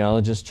was the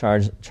geologist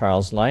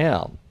Charles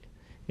Lyell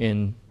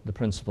in The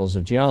Principles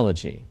of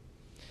Geology.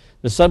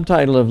 The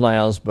subtitle of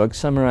Lyell's book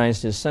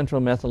summarized his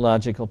central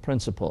methodological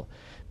principle,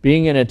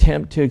 being an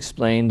attempt to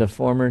explain the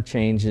former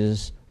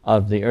changes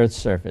of the Earth's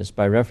surface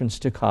by reference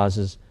to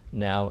causes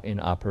now in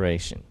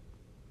operation.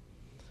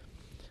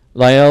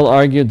 Lyell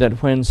argued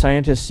that when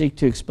scientists seek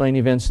to explain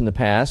events in the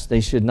past,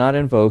 they should not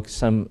invoke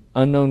some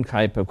unknown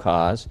type of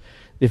cause,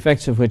 the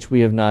effects of which we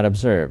have not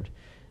observed.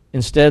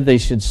 Instead, they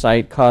should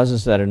cite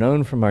causes that are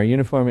known from our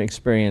uniform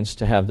experience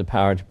to have the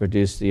power to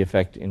produce the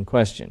effect in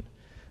question.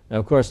 Now,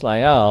 of course,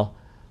 Lyell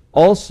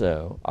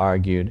also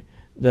argued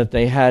that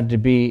they had to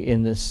be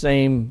in the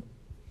same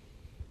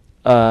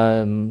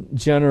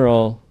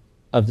general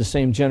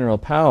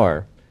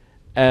power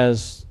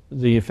as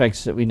the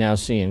effects that we now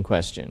see in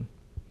question.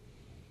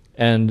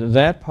 And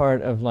that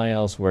part of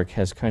Lyell's work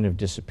has kind of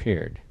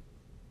disappeared.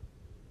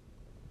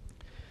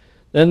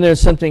 Then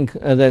there's something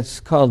that's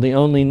called the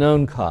only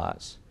known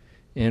cause.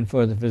 And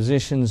for the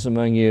physicians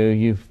among you,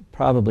 you've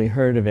probably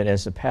heard of it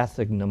as a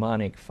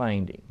pathognomonic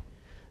finding.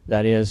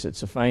 That is,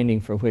 it's a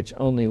finding for which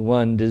only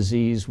one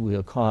disease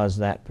will cause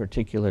that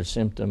particular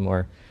symptom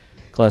or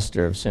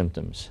cluster of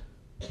symptoms.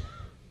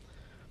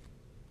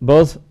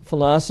 Both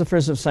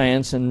philosophers of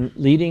science and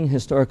leading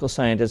historical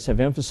scientists have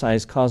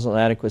emphasized causal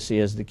adequacy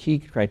as the key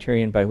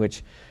criterion by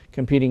which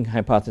competing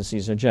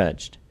hypotheses are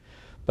judged.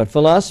 But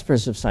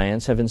philosophers of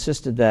science have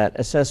insisted that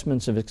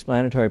assessments of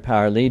explanatory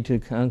power lead to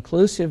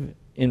conclusive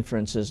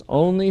inferences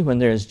only when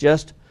there is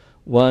just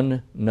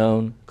one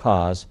known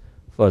cause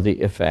for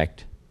the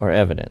effect or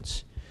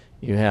evidence.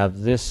 You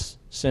have this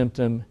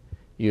symptom,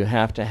 you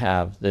have to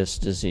have this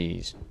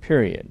disease,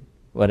 period,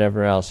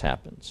 whatever else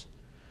happens.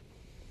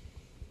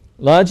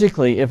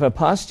 Logically, if a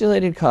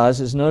postulated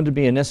cause is known to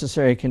be a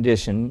necessary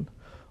condition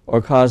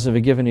or cause of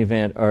a given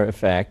event or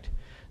effect,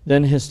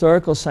 then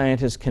historical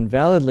scientists can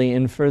validly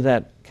infer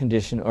that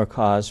condition or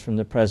cause from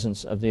the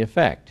presence of the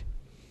effect.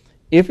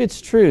 If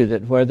it's true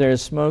that where there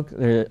is smoke,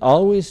 there is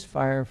always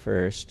fire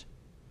first,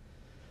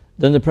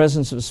 then the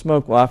presence of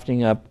smoke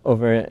wafting up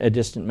over a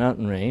distant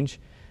mountain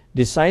range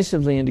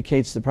decisively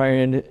indicates the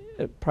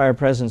prior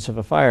presence of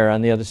a fire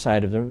on the other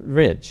side of the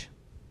ridge.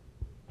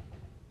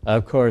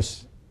 Of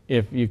course,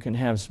 if you can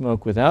have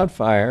smoke without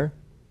fire,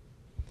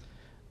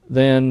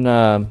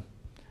 then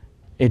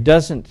it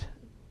doesn't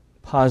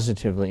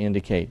positively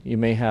indicate. You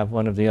may have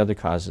one of the other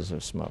causes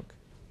of smoke.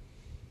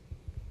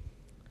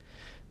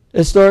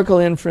 Historical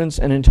inference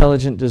and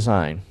intelligent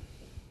design.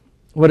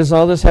 What does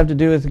all this have to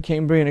do with the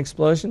Cambrian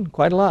explosion?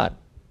 Quite a lot.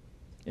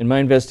 In my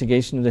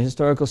investigation of the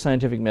historical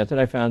scientific method,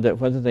 I found that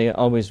whether they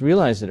always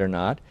realize it or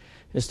not,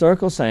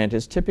 historical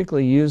scientists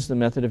typically use the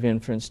method of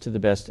inference to the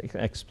best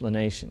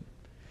explanation.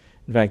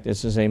 In fact,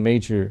 this is a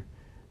major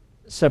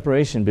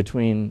separation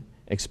between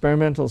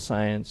experimental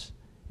science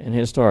and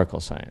historical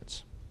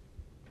science.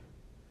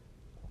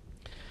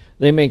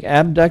 They make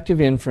abductive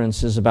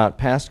inferences about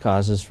past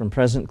causes from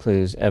present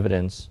clues,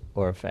 evidence,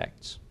 or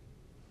effects.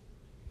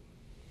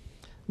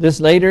 This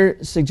later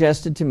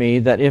suggested to me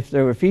that if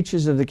there were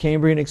features of the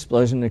Cambrian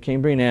explosion or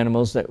Cambrian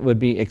animals that would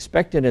be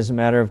expected as a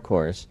matter of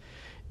course,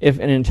 if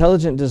an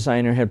intelligent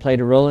designer had played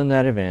a role in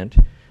that event,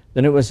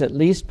 then it was at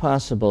least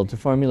possible to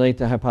formulate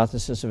the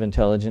hypothesis of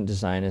intelligent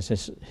design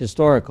as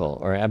historical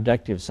or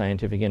abductive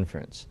scientific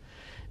inference.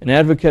 An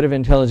advocate of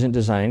intelligent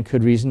design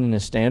could reason in a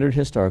standard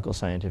historical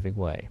scientific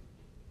way.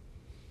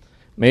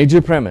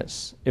 Major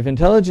premise: if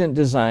intelligent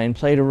design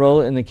played a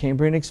role in the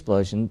Cambrian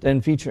explosion,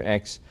 then feature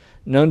X,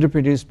 known to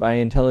produce by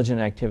intelligent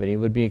activity,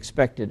 would be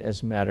expected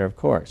as a matter of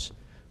course.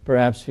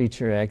 Perhaps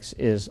feature X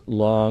is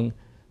long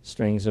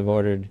strings of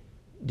ordered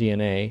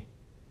DNA.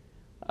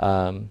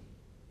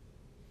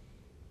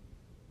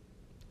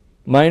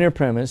 Minor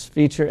premise: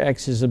 feature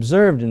X is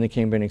observed in the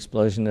Cambrian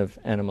explosion of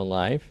animal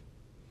life.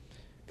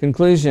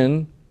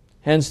 Conclusion: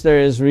 hence there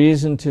is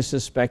reason to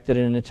suspect that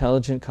an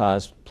intelligent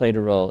cause played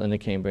a role in the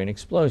Cambrian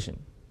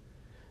explosion.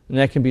 And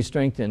that can be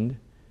strengthened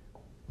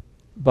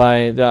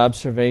by the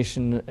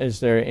observation, is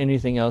there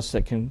anything else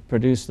that can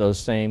produce those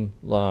same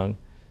long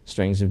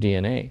strings of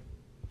DNA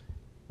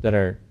that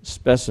are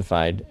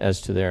specified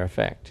as to their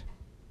effect?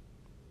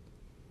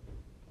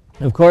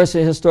 Of course,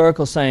 a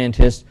historical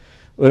scientist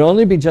would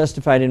only be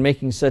justified in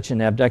making such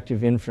an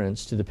abductive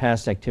inference to the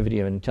past activity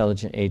of an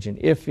intelligent agent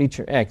if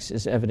feature X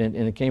is evident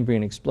in the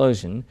Cambrian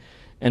explosion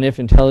and if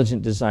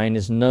intelligent design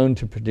is known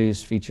to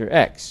produce feature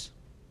X.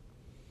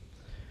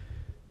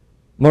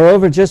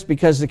 Moreover, just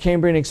because the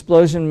Cambrian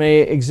explosion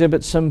may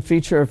exhibit some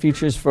feature or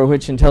features for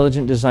which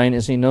intelligent design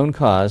is a known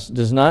cause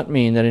does not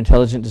mean that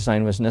intelligent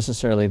design was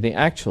necessarily the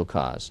actual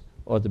cause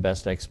or the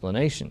best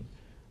explanation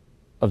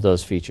of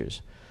those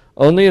features.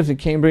 Only if the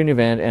Cambrian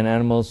event and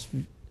animals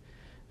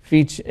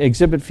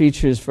exhibit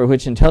features for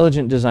which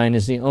intelligent design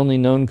is the only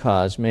known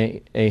cause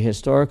may a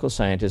historical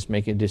scientist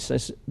make a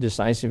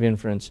decisive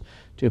inference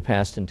to a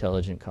past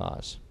intelligent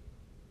cause.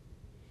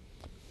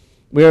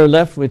 We are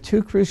left with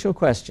two crucial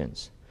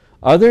questions.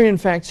 Are there in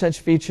fact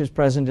such features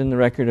present in the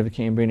record of the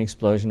Cambrian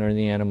explosion or in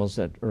the animals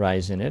that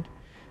arise in it?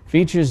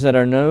 Features that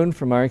are known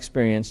from our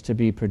experience to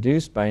be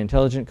produced by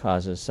intelligent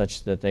causes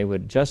such that they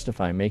would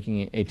justify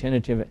making a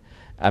tentative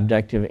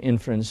abductive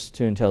inference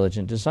to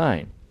intelligent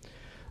design.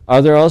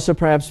 Are there also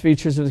perhaps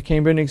features of the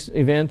Cambrian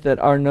event that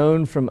are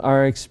known from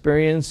our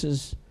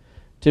experiences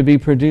to be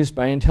produced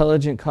by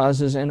intelligent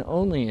causes and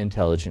only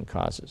intelligent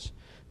causes,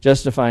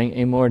 justifying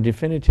a more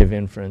definitive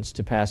inference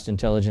to past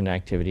intelligent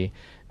activity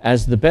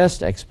as the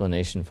best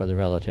explanation for the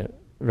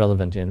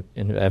relevant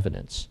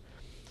evidence?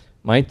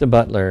 Might the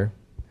butler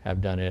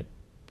have done it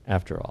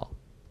after all?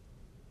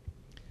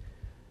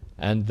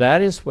 And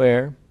that is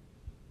where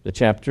the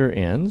chapter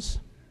ends.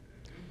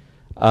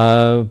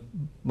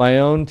 My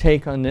own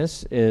take on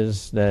this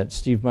is that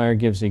Steve Meyer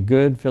gives a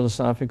good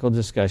philosophical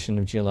discussion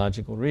of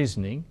geological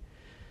reasoning.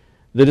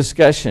 The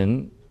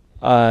discussion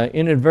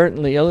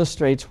inadvertently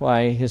illustrates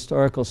why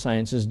historical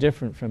science is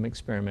different from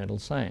experimental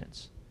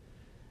science.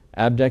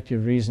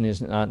 Abductive reason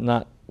is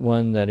not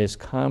one that is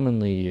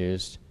commonly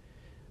used,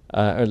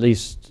 or at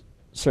least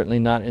certainly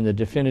not in the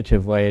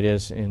definitive way it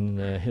is in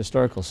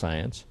historical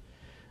science,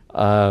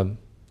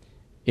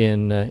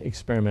 in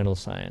experimental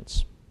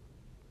science.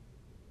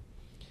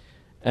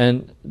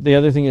 And the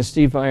other thing is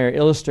Steve Meyer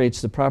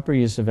illustrates the proper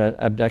use of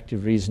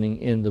abductive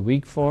reasoning in the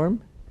weak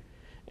form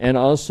and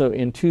also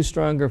in two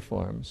stronger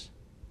forms,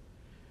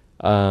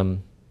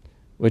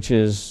 which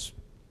is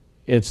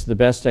it's the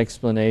best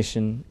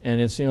explanation and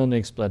it's the only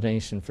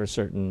explanation for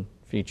certain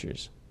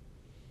features.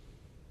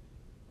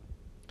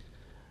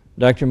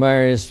 Dr.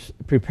 Meyer is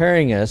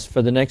preparing us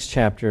for the next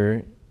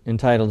chapter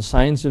entitled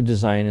Signs of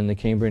Design in the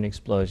Cambrian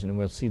Explosion, and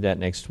we'll see that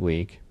next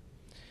week.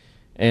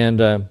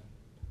 And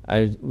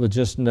I will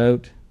just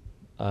note,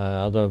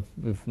 although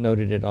we've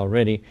noted it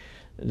already,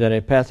 that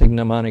a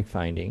pathognomonic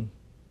finding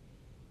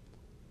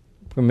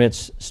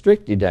permits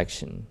strict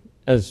deduction,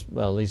 as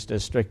well, at least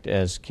as strict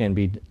as can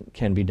be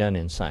done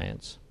in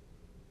science.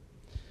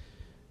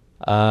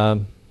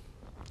 And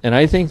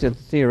I think that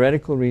the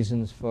theoretical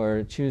reasons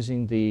for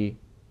choosing to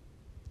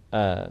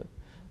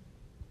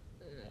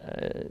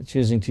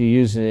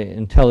use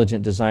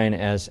intelligent design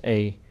as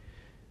a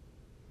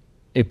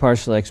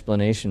partial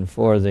explanation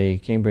for the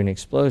Cambrian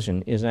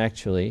explosion is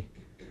actually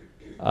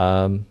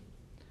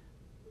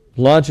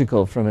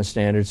logical from a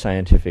standard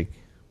scientific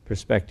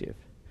perspective.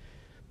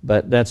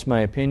 But that's my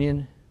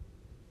opinion.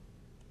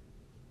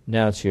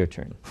 Now it's your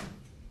turn.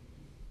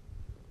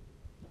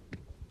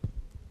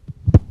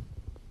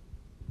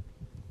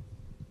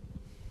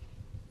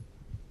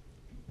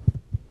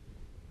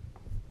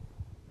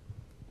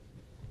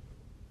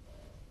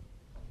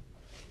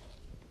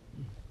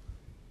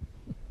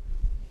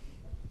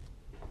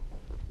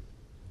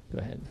 Go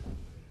ahead.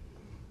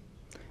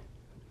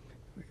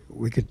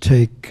 We could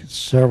take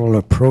several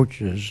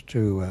approaches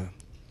to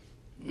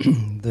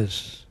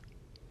this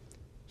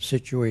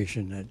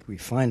situation that we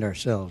find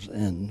ourselves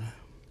in.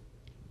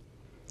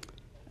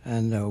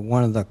 And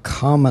one of the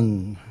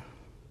common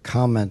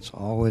comments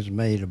always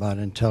made about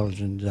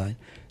intelligent design,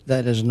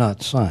 that is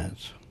not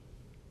science.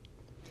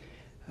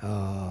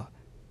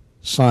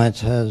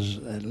 Science has,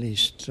 at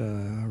least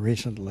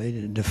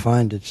recently,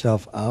 defined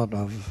itself out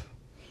of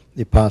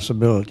the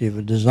possibility of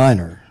a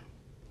designer.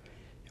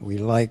 We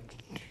like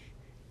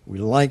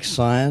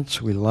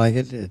science, we like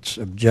it, it's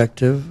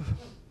objective,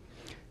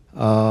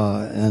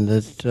 and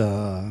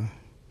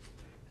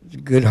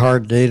good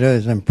hard data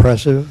is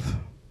impressive.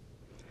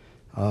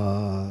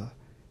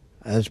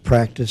 As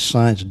practice,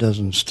 science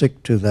doesn't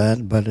stick to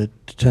that, but it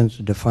tends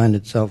to define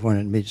itself when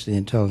it meets the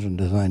intelligent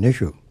design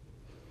issue.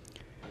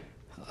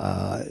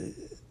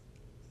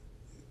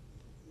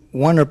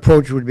 One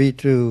approach would be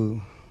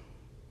to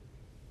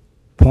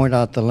point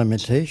out the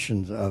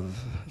limitations of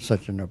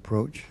such an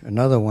approach.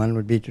 Another one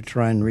would be to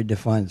try and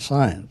redefine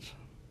science.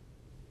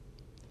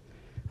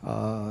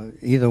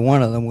 Either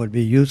one of them would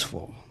be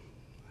useful.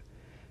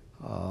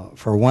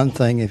 For one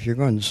thing, if you're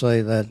going to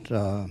say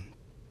that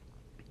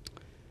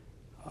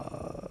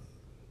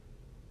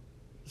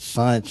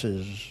science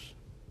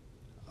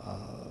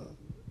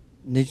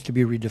needs to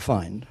be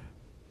redefined,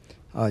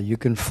 you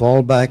can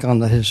fall back on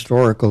the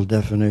historical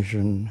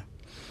definition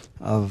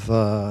of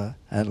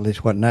at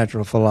least what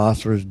natural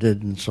philosophers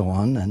did and so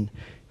on, and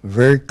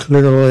very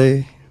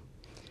clearly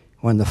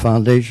when the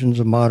foundations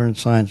of modern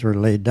science were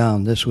laid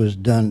down, this was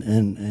done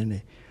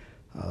in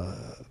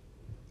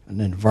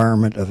an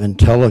environment of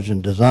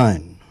intelligent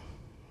design.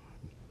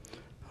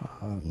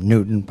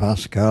 Newton,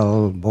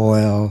 Pascal,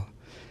 Boyle,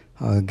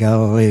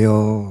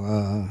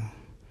 Galileo,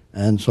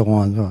 and so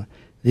on.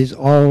 These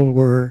all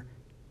were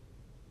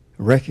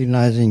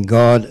recognizing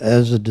God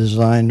as a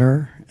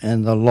designer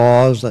and the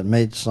laws that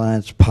made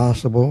science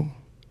possible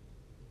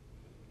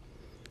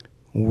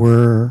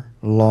were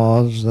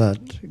laws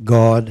that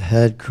God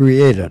had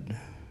created.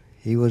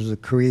 He was the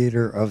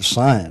creator of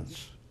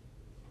science.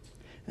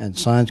 And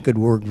science could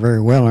work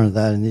very well under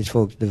that, and these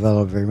folks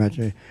developed very much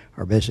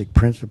our basic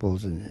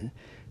principles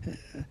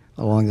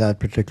along that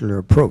particular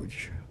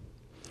approach.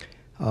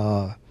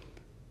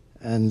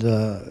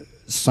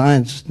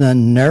 Science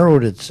then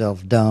narrowed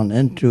itself down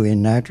into a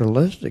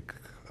naturalistic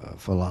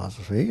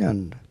philosophy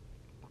and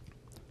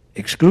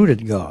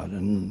excluded God.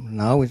 And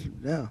now,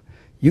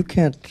 you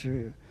can't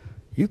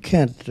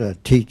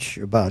teach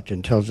about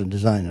intelligent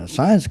design in a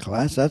science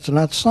class. That's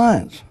not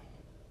science.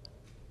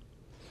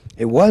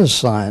 It was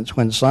science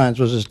when science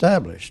was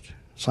established.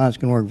 Science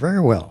can work very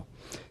well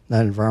in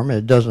that environment.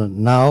 It doesn't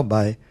now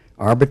by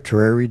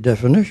arbitrary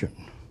definition.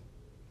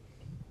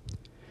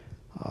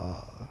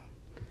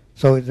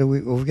 So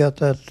we've got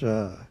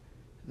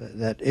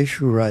that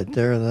issue right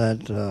there.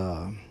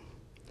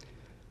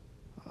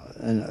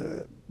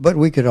 But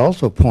we could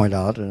also point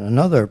out, and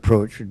another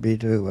approach would be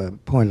to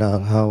point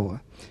out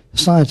how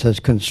science has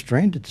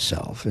constrained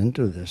itself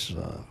into this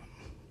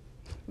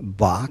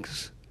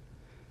box,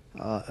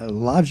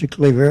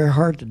 logically very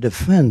hard to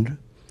defend.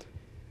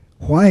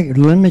 Why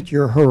limit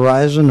your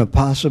horizon of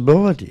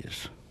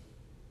possibilities?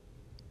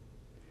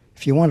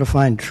 If you want to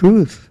find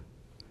truth,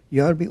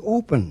 you ought to be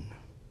open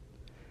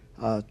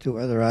to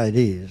other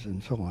ideas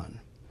and so on.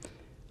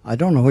 I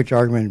don't know which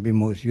argument would be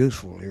most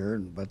useful here,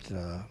 but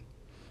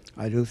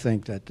I do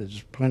think that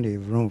there's plenty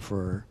of room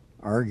for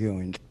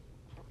arguing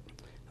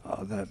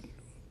that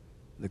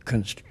the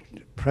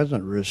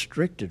present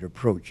restricted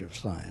approach of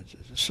science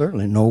is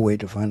certainly no way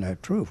to find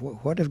out truth.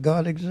 What if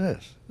God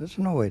exists? There's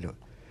no way to.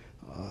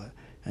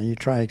 And you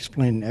try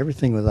explaining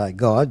everything without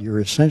God, you're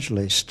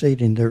essentially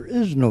stating there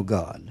is no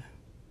God.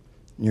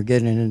 And you're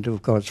getting into,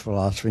 of course,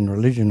 philosophy and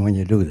religion when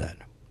you do that.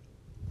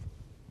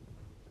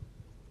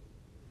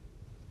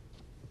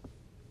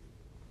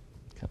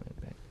 Coming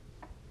back.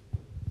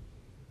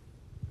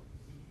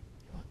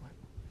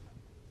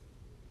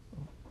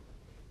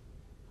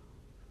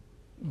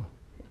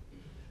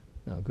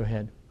 No, go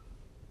ahead.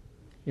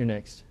 You're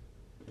next.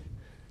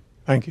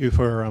 Thank you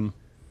for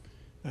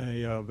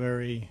a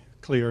very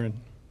clear and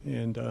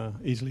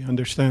easily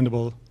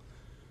understandable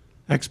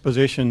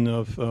exposition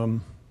of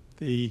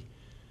the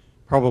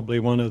probably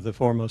one of the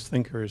foremost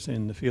thinkers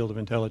in the field of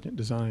intelligent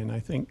design. I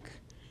think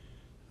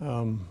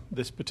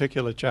this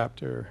particular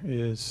chapter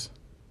is,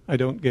 I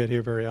don't get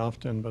here very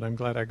often, but I'm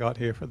glad I got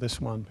here for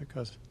this one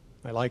because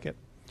I like it.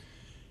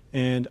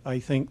 And I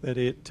think that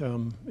it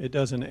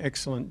does an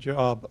excellent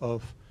job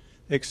of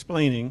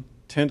explaining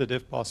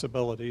tentative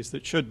possibilities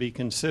that should be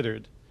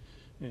considered.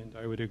 And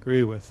I would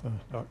agree with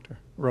Dr.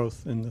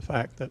 Roth in the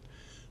fact that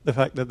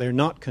they're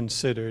not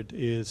considered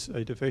is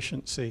a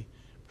deficiency,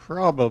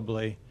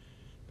 probably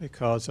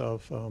because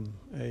of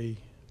a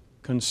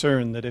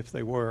concern that if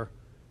they were,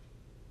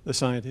 the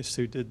scientists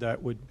who did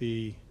that would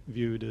be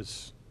viewed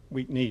as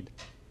weak-kneed.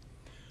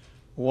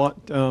 What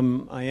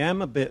I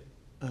am a bit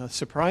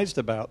surprised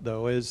about,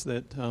 though, is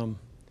that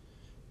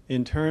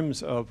in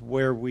terms of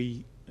where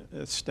we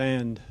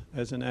stand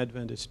as an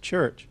Adventist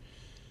church,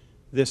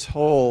 this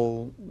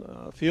whole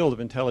field of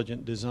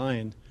intelligent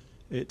design,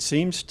 it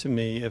seems to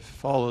me, if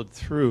followed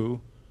through,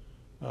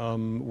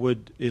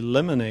 would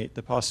eliminate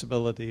the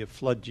possibility of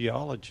flood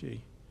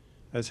geology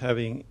as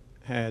having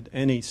had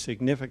any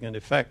significant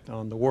effect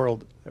on the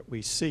world that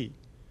we see.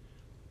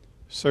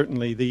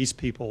 Certainly these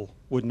people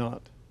would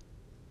not,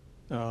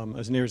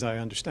 as near as I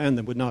understand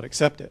them, would not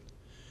accept it.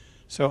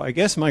 So I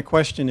guess my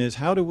question is,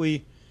 how do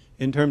we,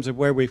 in terms of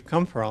where we've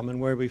come from and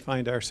where we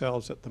find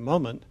ourselves at the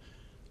moment,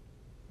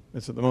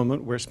 at the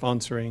moment we're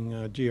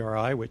sponsoring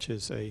GRI, which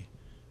is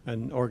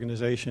an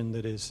organization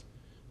that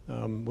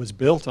was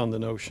built on the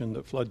notion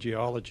that flood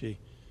geology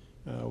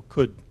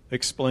could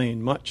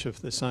explain much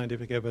of the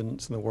scientific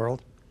evidence in the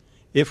world.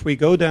 If we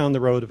go down the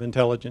road of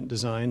intelligent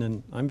design,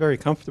 and I'm very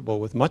comfortable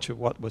with much of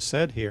what was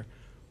said here,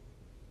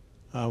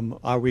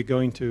 are we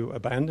going to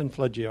abandon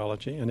flood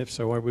geology? And if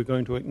so, are we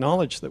going to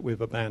acknowledge that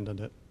we've abandoned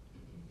it?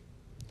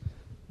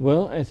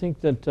 Well, I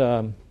think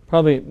that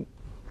probably,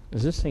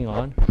 is this thing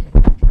on?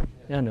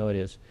 Yeah, no, it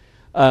is.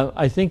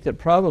 I think that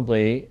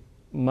probably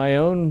my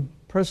own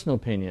personal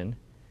opinion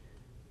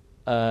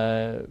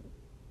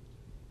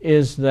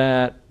is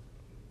that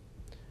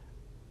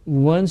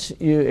once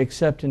you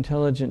accept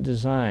intelligent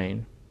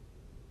design,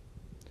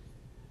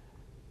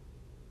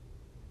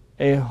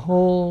 a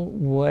whole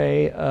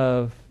way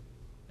of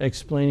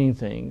explaining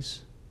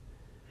things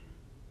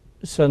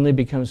suddenly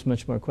becomes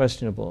much more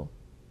questionable.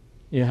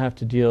 You have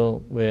to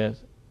deal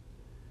with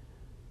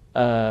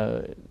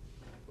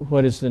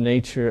what is the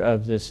nature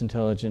of this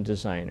intelligent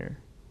designer?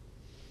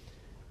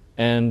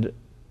 And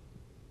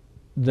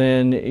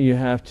then you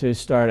have to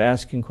start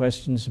asking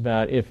questions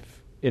about if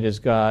it is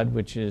God,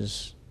 which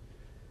is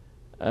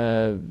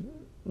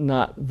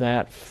not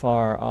that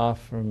far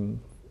off from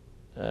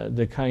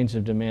the kinds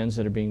of demands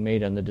that are being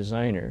made on the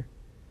designer.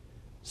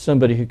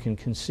 Somebody who can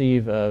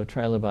conceive of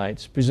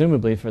trilobites,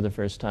 presumably for the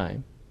first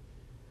time,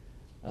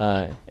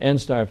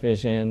 and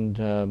starfish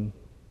and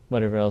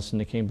whatever else in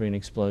the Cambrian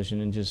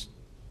explosion, and just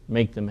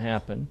make them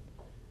happen,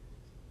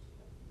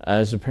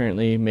 as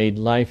apparently made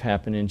life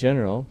happen in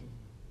general,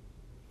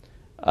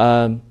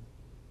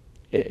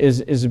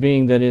 is a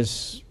being that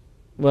is,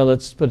 well,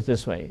 let's put it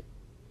this way,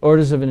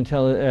 orders of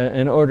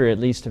an order at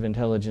least of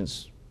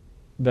intelligence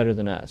better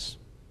than us.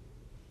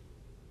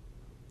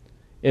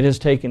 It has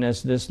taken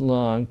us this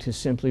long to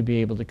simply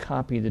be able to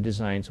copy the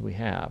designs we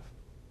have,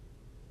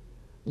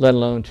 let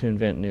alone to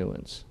invent new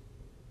ones.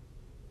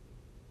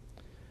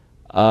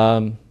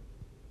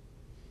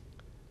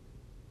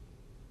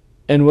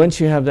 And once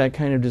you have that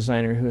kind of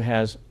designer who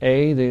has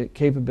A, the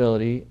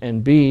capability,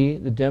 and B,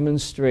 the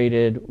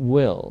demonstrated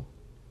will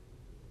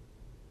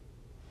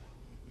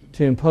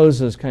to impose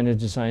those kind of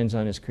designs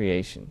on his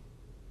creation,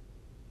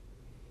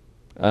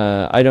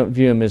 I don't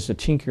view him as a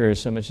tinkerer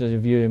so much as I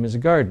view him as a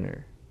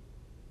gardener.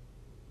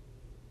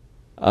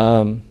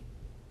 But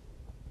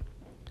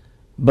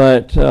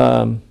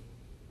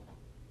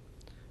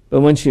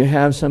once you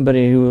have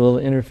somebody who will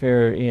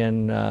interfere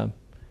in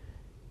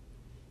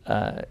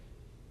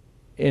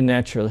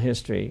natural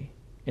history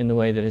in the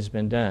way that has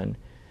been done,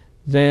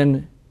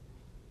 then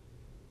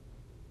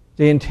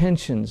the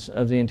intentions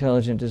of the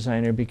intelligent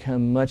designer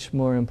become much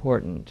more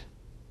important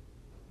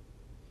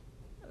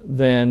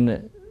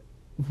than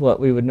what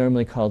we would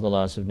normally call the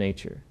laws of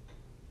nature.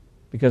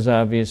 Because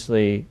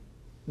obviously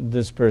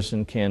this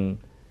person can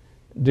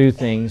do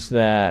things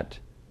that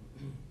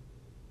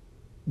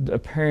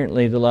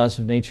apparently the laws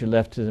of nature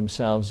left to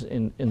themselves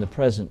in the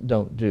present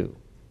don't do.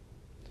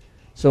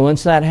 So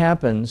once that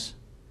happens,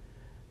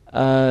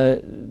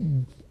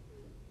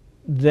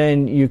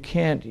 then you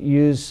can't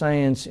use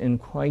science in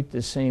quite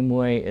the same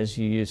way as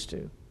you used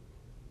to.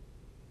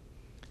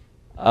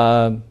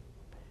 And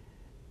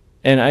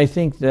I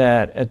think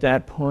that at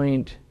that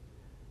point,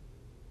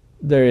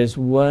 there is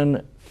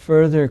one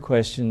further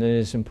question that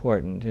is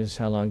important, is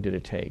how long did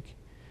it take?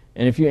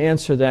 And if you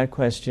answer that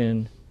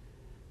question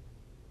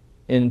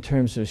in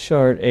terms of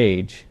short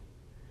age,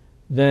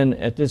 then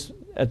at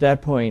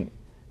that point,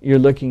 you're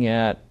looking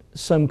at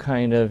some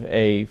kind of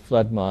a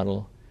flood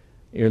model.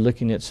 You're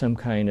looking at some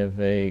kind of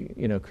a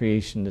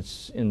creation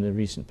that's in the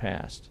recent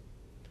past.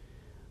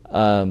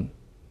 And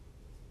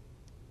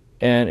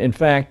in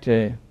fact,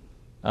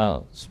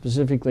 I'll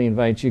specifically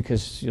invite you,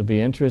 because you'll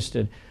be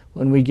interested,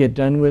 when we get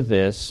done with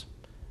this,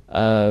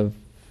 a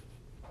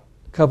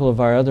couple of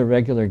our other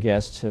regular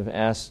guests have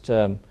asked,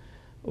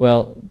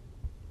 well,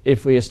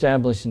 if we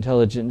establish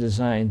intelligent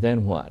design,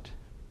 then what?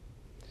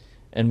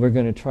 And we're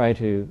going to try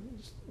to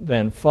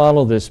then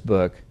follow this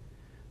book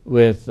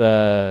with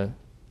an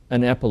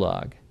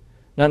epilogue.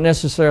 Not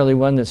necessarily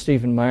one that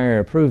Stephen Meyer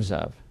approves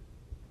of,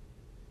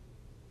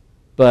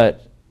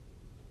 but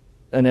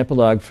an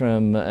epilogue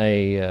from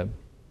a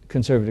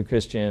conservative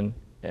Christian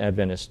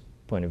Adventist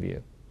point of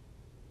view.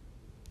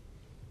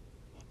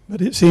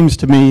 But it seems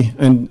to me,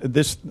 and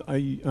this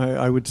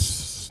I would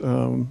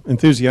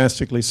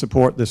enthusiastically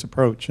support this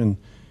approach,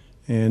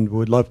 and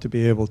would love to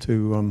be able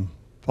to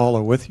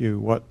follow with you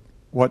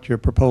what your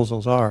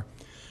proposals are.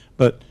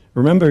 But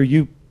remember,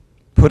 you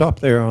put up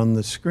there on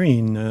the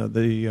screen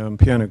the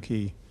piano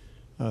key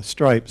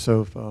stripes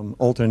of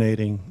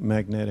alternating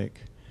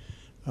magnetic.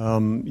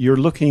 You're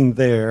looking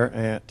there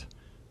at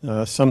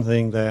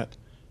something that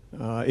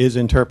is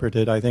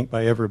interpreted, I think,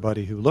 by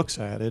everybody who looks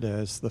at it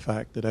as the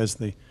fact that as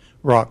the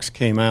rocks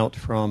came out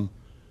from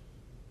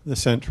the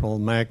central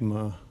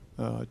magma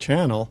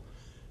channel,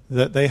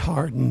 that they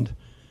hardened,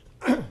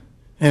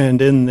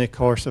 and in the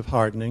course of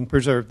hardening,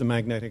 preserved the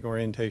magnetic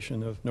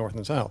orientation of north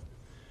and south.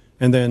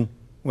 And then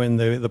when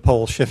the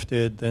pole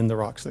shifted, then the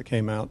rocks that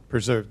came out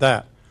preserved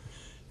that,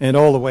 and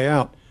all the way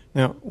out.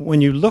 Now,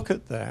 when you look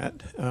at that,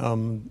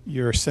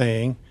 you're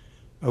saying,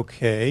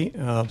 okay,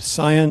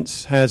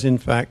 science has in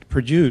fact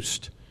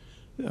produced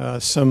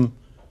some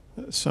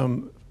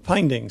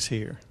findings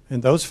here,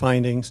 and those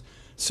findings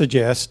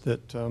suggest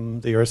that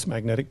the Earth's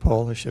magnetic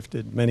pole has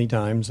shifted many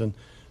times, and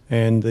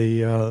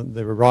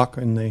the rock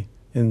in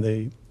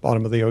the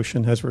bottom of the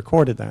ocean has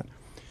recorded that.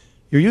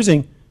 You're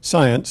using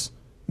science,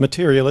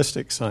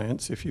 materialistic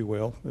science, if you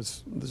will.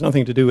 There's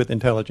nothing to do with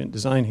intelligent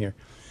design here.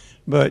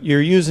 But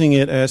you're using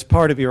it as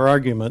part of your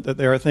argument that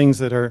there are things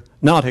that are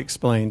not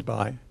explained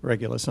by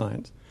regular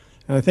science.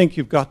 And I think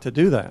you've got to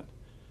do that.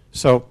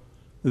 So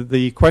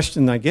the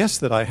question, I guess,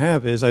 that I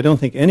have is, I don't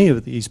think any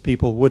of these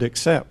people would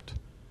accept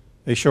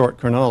a short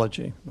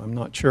chronology. I'm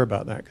not sure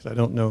about that because I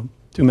don't know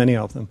too many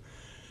of them.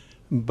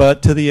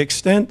 But to the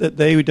extent that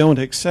they don't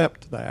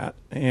accept that,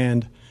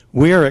 and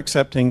we're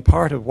accepting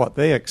part of what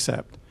they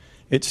accept,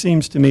 it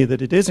seems to me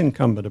that it is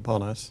incumbent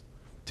upon us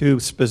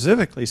to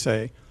specifically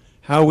say,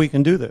 how we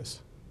can do this.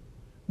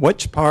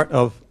 Which part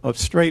of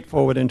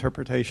straightforward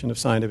interpretation of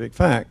scientific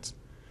facts,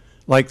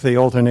 like the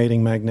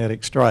alternating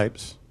magnetic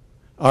stripes,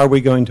 are we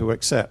going to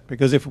accept?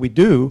 Because if we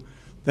do,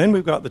 then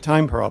we've got the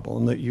time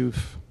problem that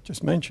you've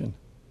just mentioned.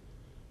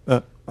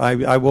 But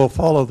I will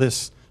follow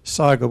this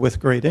saga with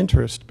great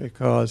interest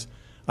because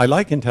I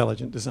like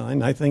intelligent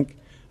design. I think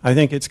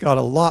it's got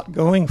a lot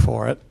going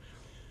for it.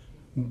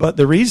 But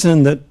the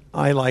reason that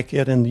I like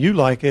it and you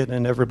like it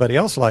and everybody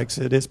else likes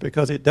it is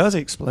because it does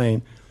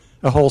explain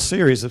a whole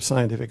series of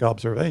scientific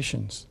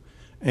observations.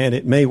 And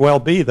it may well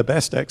be the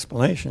best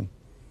explanation.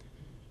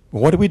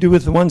 But what do we do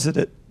with the ones that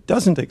it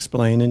doesn't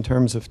explain in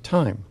terms of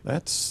time?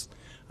 That's,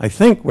 I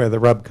think, where the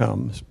rub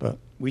comes. But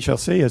we shall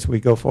see as we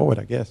go forward,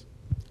 I guess.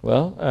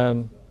 Well,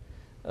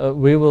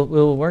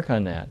 we'll work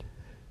on that.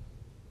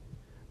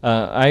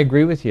 I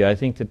agree with you. I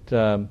think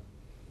that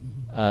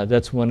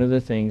that's one of the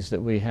things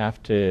that we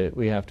have to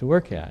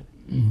work at.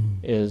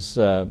 Mm-hmm. Is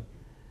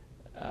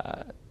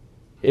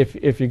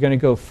if you're going to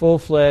go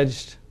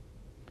full-fledged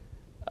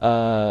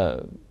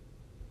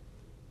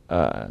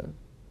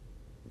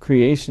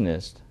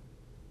creationist,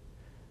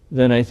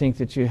 then I think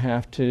that you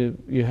have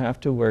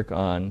to work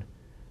on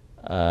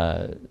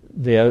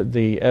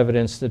the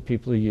evidence that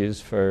people use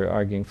for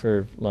arguing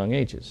for long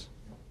ages.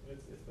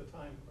 It's the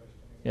time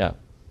question. Yeah.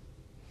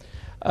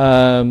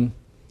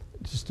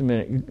 Just a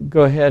minute.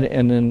 Go ahead,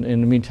 and then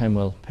in the meantime,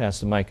 we'll pass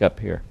the mic up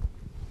here.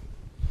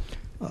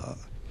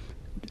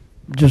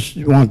 Just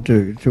want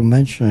to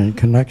mention in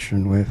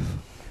connection with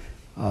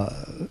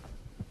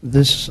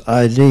this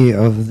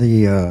idea of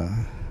the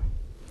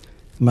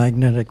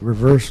magnetic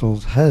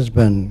reversals has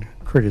been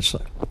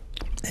criticized.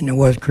 And it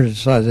was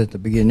criticized at the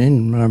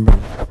beginning. Remember,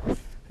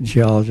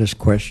 geologists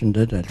questioned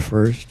it at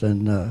first,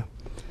 and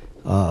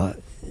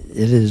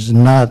it is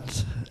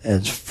not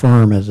as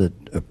firm as it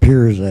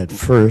appears at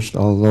first,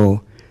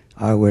 although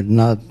I would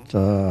not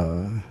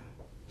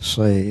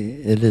say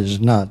it is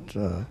not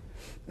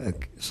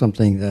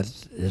something that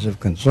is of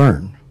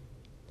concern.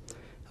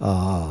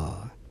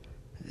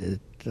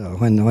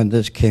 When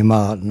this came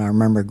out, and I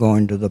remember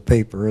going to the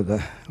paper,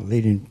 the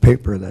leading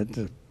paper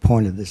that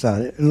pointed this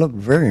out, it looked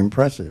very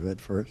impressive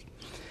at first,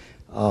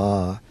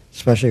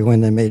 especially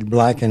when they made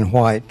black and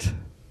white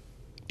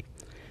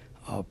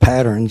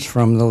patterns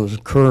from those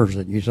curves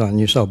that you saw, and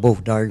you saw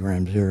both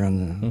diagrams here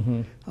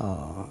on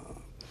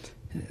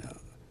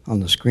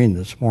the screen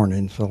this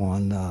morning. So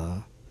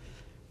on,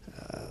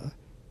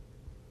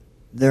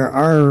 there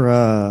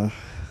are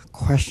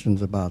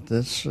questions about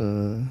this,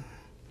 and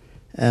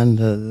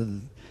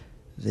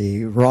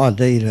the raw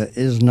data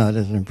is not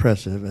as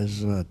impressive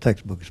as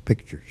textbooks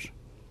pictures.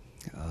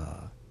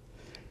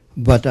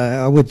 But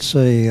I would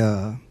say,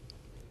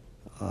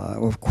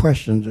 with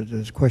questions,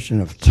 this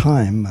question of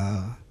time.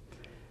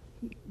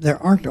 There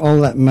aren't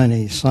all that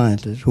many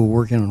scientists who are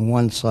working on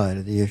one side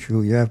of the issue.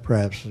 You have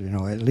perhaps,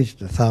 at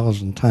least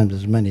 1,000 times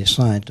as many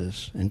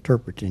scientists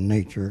interpreting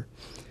nature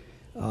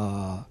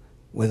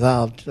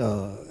without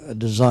a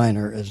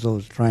designer as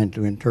those trying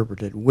to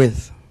interpret it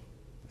with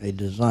a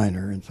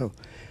designer. And so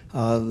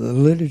the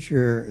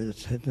literature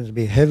tends to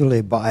be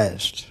heavily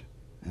biased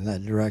in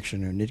that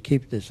direction, and you need to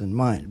keep this in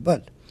mind.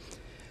 But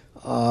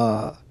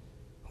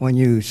when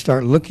you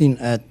start looking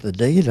at the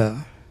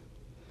data,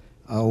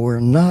 we're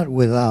not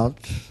without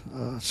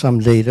some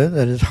data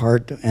that is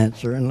hard to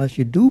answer unless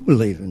you do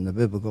believe in the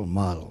biblical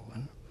model.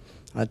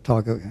 I'm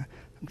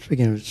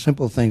speaking of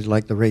simple things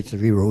like the rates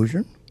of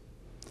erosion,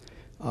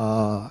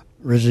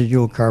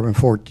 residual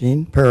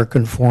carbon-14,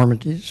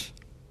 paraconformities,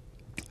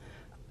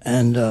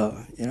 and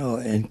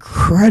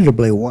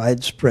incredibly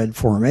widespread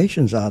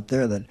formations out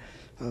there that,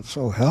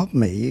 so help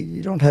me,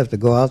 you don't have to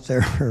go out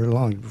there very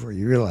long before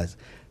you realize,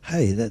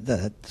 hey,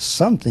 that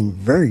something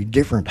very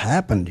different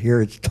happened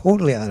here. It's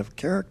totally out of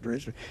character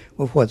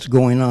with what's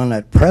going on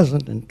at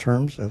present in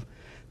terms of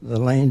the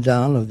laying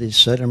down of these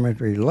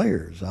sedimentary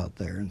layers out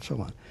there and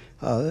so on.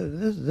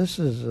 This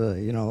is,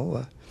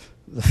 the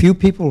few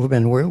people who have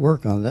been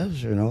working on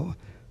this,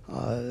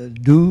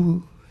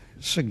 do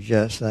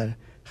suggest that,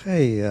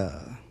 hey,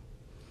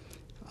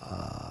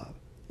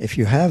 if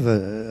you have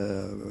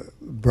a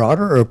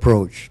broader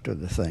approach to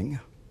the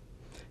thing,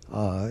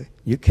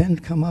 you can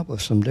come up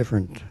with some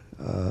different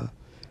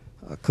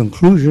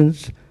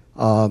conclusions.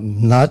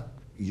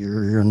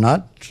 You're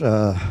not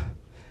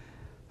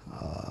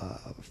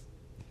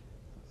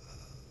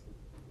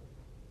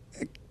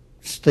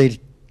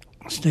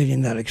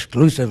stating that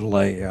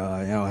exclusively.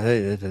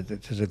 It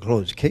is a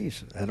closed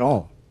case at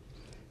all.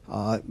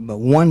 But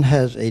one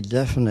has a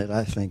definite,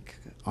 I think,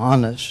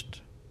 honest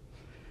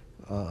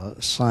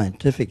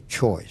scientific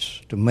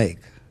choice to make.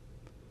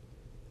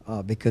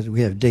 Because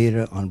we have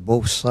data on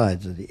both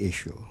sides of the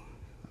issue.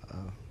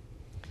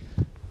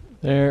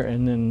 There,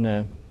 and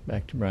then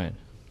back to Brian.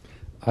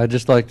 I'd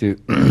just like to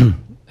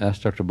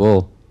ask Dr.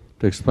 Bull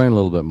to explain a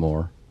little bit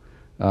more.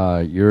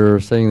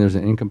 You're saying there's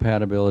an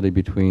incompatibility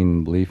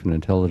between belief in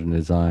intelligent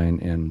design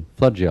and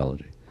flood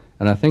geology.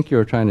 And I think you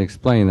were trying to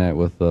explain that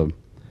with the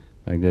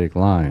magnetic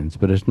lines,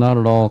 but it's not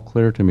at all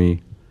clear to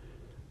me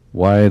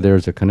why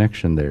there's a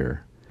connection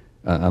there.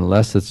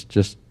 unless it's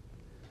just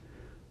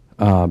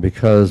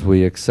because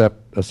we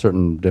accept a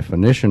certain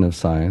definition of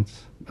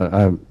science.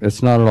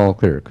 It's not at all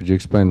clear. Could you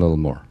explain a little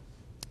more?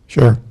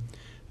 Sure.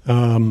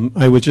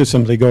 I was just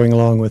simply going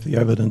along with the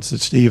evidence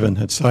that Stephen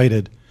had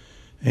cited,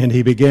 and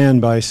he began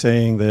by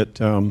saying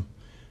that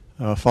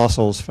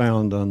fossils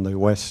found on the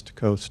west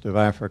coast of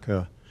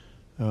Africa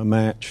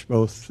match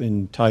both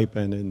in type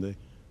and in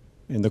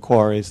the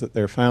quarries that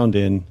they're found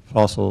in.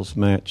 Fossils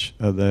match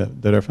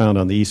that are found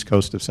on the east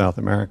coast of South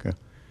America.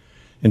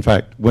 In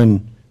fact,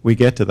 when we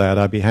get to that,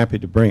 I'd be happy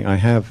to bring. I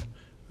have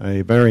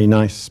a very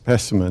nice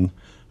specimen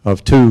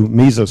of 2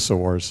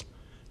 mesosaurs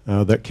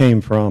that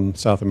came from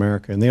South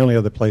America, and the only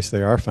other place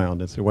they are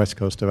found is the west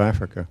coast of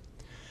Africa.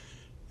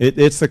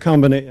 It's the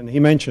combination. He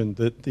mentioned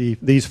that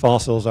these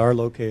fossils are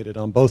located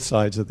on both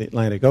sides of the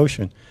Atlantic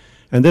Ocean,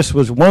 and this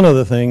was one of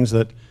the things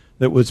that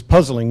was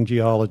puzzling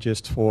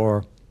geologists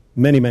for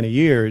many, many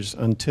years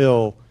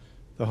until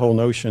the whole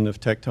notion of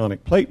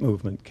tectonic plate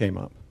movement came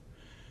up.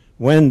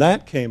 When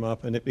that came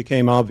up and it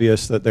became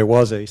obvious that there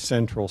was a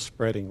central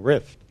spreading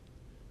rift,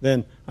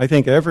 then I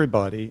think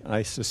everybody,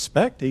 I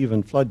suspect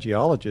even flood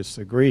geologists,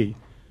 agree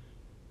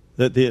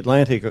that the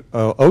Atlantic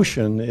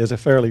Ocean is a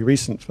fairly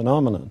recent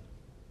phenomenon.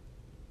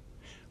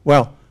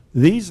 Well,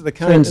 these are the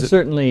kinds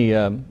certainly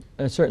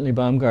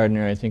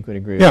Baumgartner, I think, would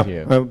agree with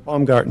you. Yeah,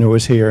 Baumgartner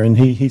was here, and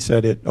he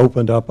said it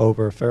opened up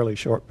over a fairly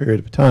short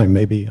period of time,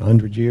 maybe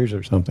 100 years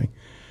or something.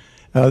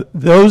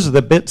 Those are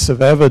the bits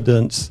of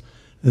evidence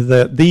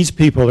that these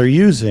people are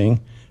using,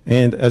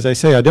 and as I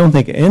say, I don't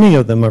think any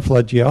of them are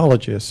flood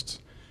geologists.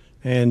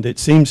 And it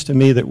seems to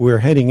me that we're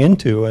heading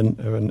into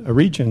a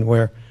region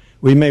where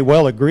we may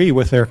well agree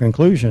with their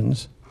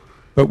conclusions,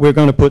 but we're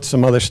going to put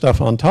some other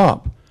stuff on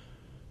top.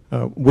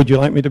 Would you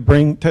like me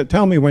to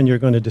tell me when you're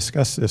going to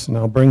discuss this, and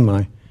I'll bring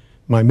my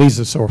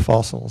mesosaur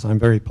fossils. I'm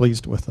very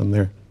pleased with them.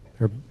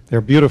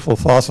 They're beautiful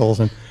fossils,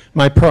 and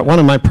one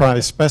of my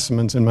prized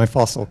specimens in my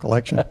fossil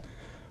collection.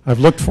 I've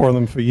looked for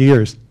them for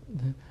years.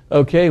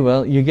 Okay,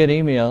 well, you get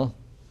email.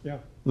 Yeah.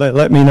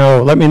 Let me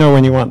know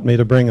when you want me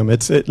to bring them.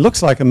 It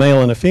looks like a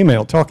male and a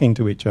female talking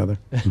to each other.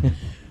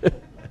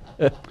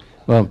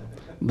 Well,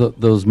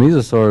 those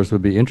mesosaurs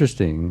would be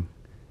interesting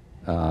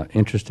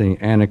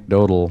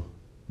anecdotal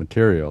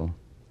material,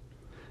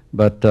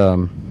 but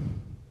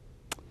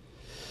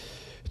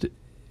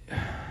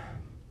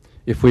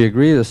if we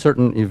agree to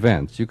certain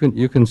events, you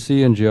can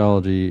see in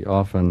geology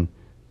often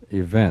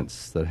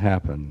events that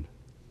happen.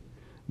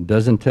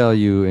 Doesn't tell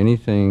you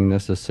anything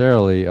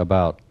necessarily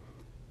about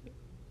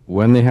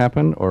when they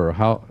happen or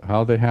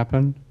how they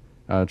happen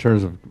in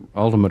terms of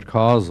ultimate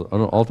cause.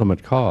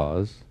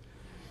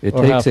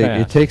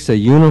 It takes a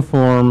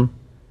uniform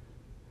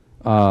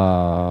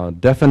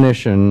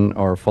definition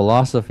or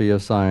philosophy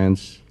of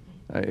science,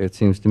 it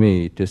seems to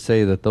me, to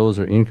say that those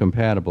are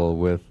incompatible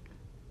with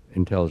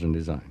intelligent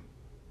design.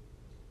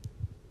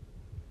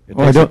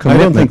 I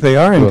don't think they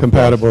are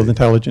incompatible with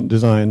intelligent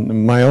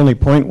design. My only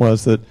point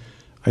was that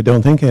I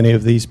don't think any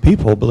of these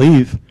people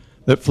believe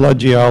that flood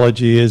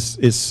geology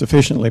is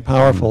sufficiently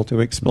powerful to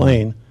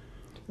explain.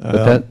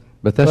 But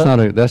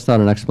that's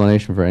not an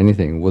explanation for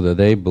anything, whether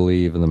they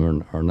believe in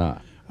them or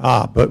not.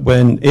 But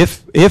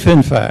if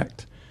in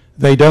fact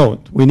they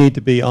don't, we need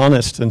to be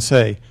honest and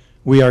say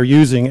we are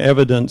using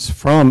evidence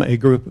from a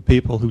group of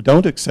people who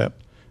don't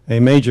accept a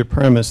major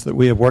premise that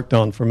we have worked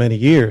on for many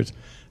years,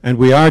 and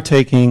we are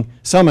taking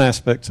some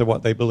aspects of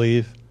what they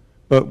believe,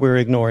 but we're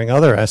ignoring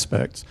other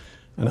aspects.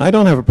 And I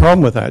don't have a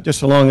problem with that, just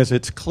so long as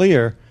it's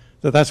clear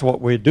that that's what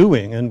we're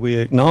doing, and we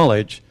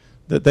acknowledge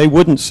that they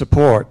wouldn't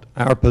support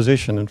our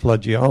position in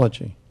flood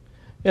geology.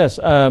 Yes,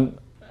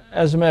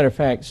 as a matter of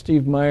fact,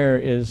 Steve Meyer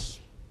has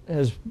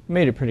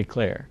made it pretty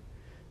clear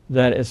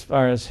that as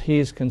far as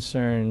he's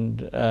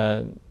concerned,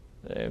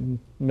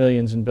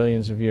 millions and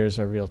billions of years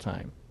are real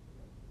time.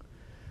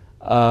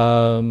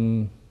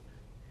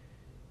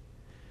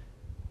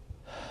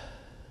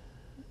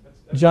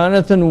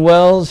 Jonathan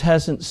Wells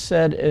hasn't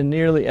said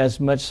nearly as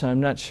much, so I'm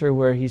not sure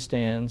where he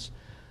stands.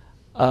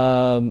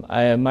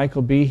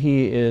 Michael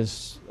Behe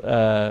is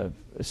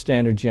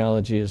standard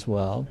geology as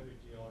well.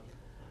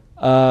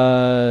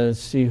 Let's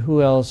see,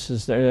 who else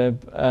is there?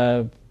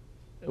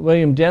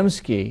 William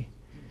Dembski,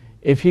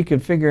 if he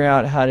could figure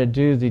out how to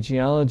do the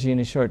geology in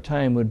a short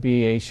time, would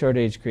be a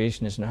short-age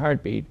creationist in a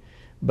heartbeat,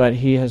 but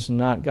he has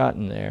not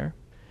gotten there.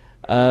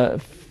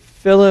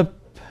 Philip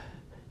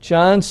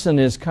Johnson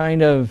is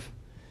kind of,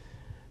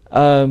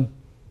 I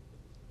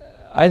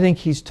think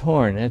he's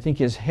torn. I think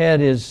his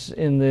head is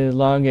in the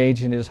long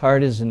age and his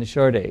heart is in the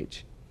short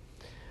age.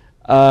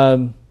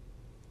 Paul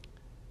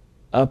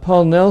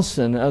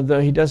Nelson,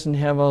 although he doesn't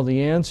have all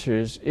the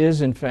answers,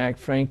 is in fact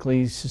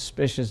frankly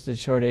suspicious that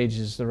short age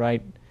is the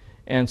right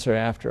answer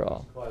after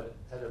all. He's quite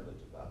adamant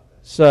about that.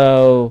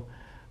 So,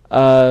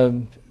 I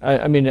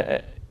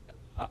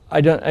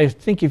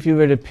think if you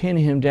were to pin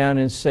him down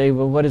and say,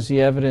 well, what does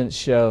the evidence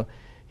show?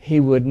 He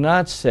would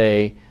not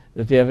say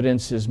that the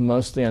evidence is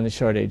mostly on the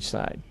short age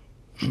side.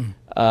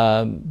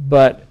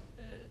 But,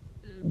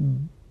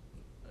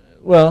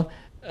 well,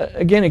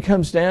 again, it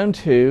comes down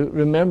to,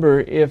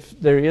 remember, if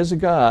there is a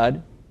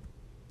God,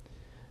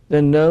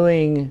 then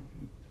knowing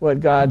what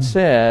God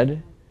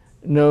said,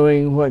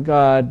 knowing what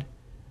God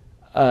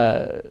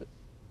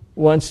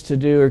wants to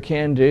do or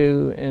can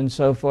do and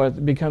so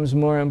forth becomes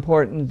more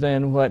important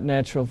than what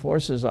natural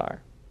forces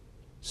are.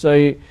 So,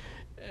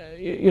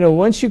 you know,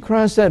 once you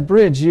cross that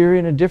bridge, you're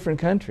in a different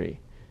country,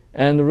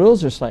 and the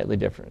rules are slightly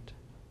different.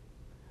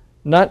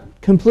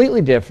 Not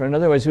completely different,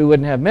 otherwise we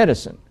wouldn't have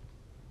medicine.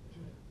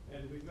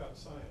 And we've got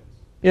science.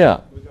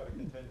 Yeah. We've got to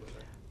contend with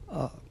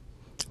that.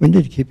 We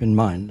need to keep in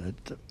mind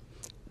that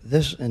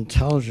this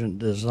intelligent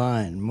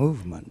design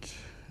movement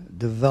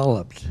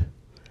developed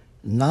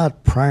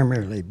not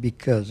primarily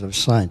because of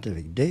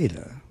scientific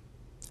data.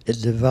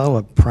 It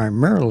developed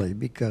primarily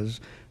because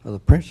of the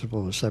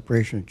principle of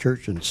separation of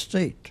church and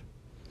state.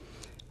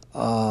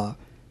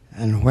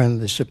 And when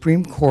the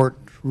Supreme Court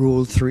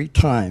ruled 3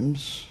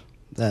 times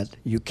that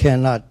you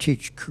cannot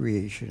teach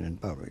creation in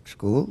public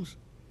schools,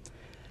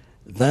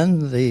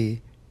 then the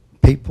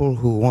people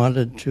who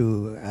wanted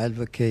to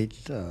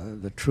advocate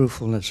the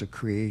truthfulness of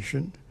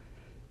creation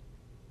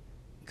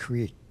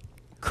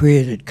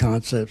created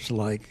concepts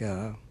like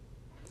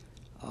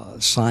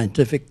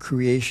scientific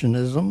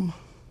creationism,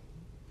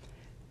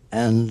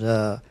 and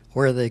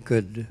where they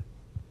could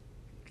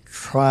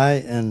try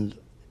and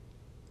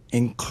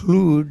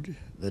include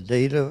the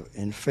data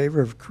in favor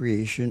of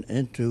creation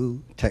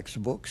into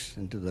textbooks,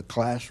 into the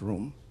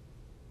classroom.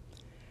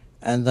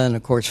 And then,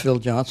 of course, Phil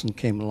Johnson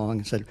came along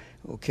and said,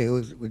 okay,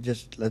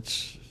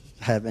 let's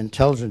have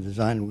intelligent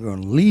design. We're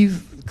going to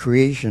leave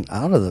creation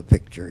out of the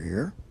picture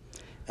here,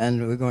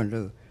 and we're going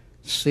to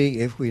see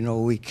if we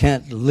know we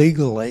can't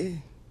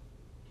legally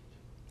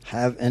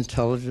have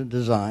intelligent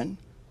design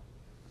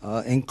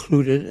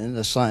included in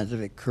the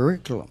scientific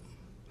curriculum.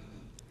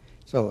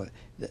 So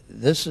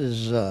this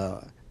is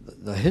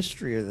the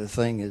history of the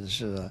thing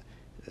is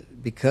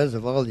because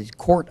of all these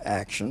court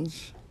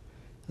actions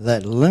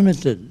that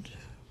limited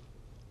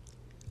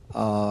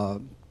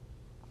the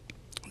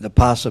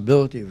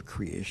possibility of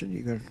creation.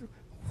 You go,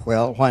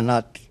 well, why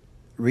not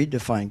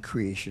redefine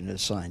creation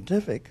as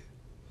scientific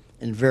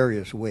in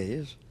various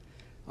ways?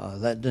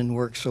 That didn't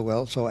work so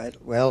well. So,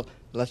 well,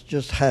 let's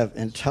just have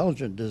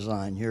intelligent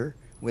design here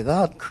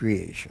without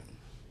creation.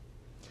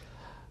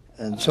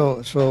 And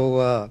so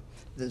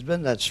there's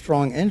been that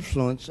strong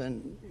influence,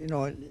 and you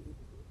know,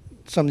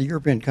 some of the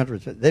European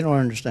countries, they don't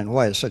understand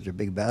why it's such a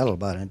big battle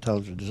about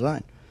intelligent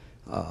design.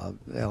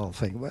 They all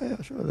think,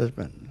 well, sure, there's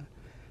been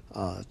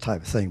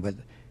type of thing, but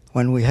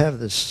when we have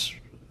this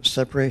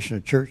separation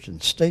of church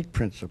and state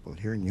principle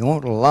here, and you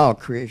won't allow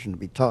creation to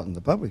be taught in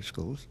the public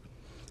schools,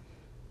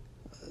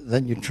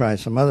 then you try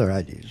some other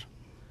ideas.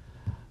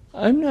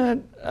 I'm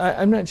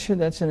not sure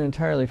that's an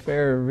entirely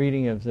fair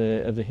reading of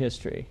the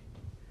history.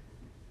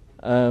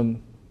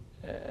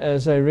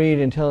 As I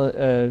read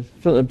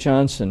Philip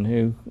Johnson,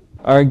 who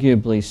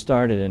arguably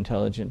started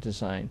intelligent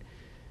design,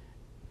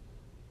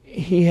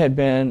 he had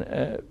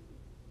been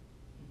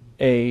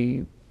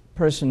a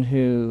person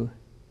who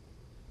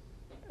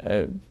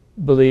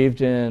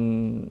believed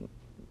in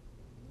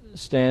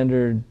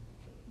standard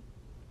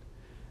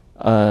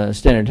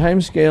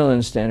time scale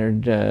and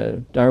standard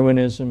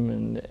Darwinism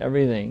and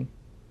everything,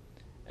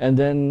 and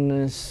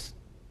then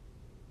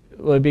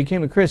he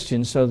became a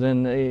Christian, so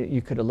then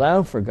you could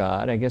allow for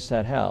God. I guess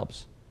that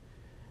helps.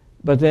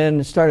 But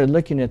then started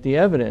looking at the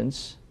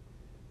evidence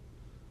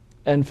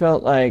and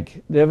felt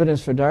like the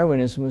evidence for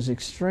Darwinism was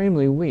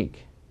extremely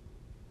weak,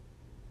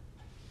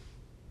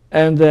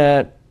 and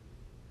that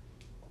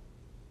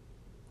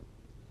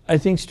I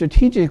think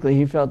strategically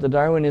he felt that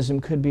Darwinism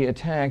could be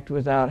attacked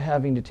without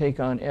having to take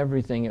on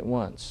everything at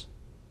once.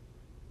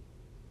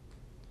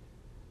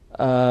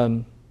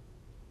 And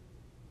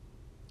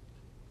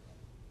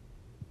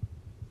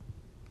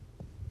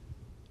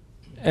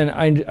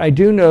I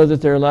do know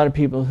that there are a lot of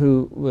people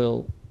who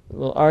will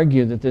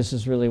argue that this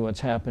is really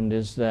what's happened,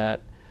 is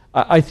that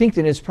I think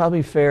that it's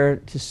probably fair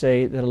to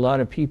say that a lot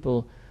of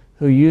people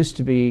who used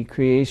to be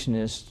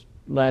creationists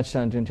latched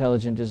onto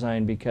intelligent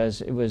design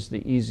because it was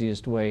the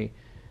easiest way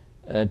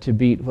to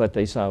beat what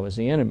they saw was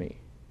the enemy.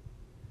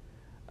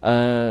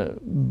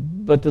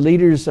 But the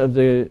leaders of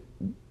the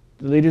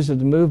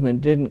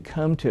movement didn't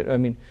come to it. I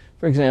mean,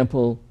 for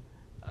example,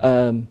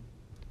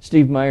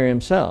 Steve Meyer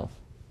himself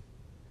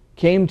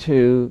came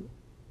to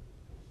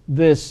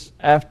this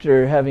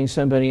after having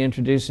somebody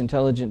introduce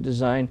intelligent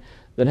design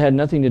that had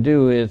nothing to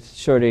do with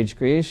short-age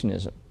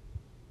creationism.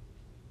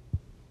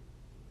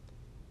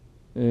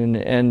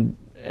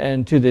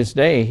 And to this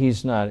day,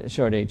 he's not a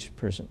short-age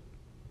person.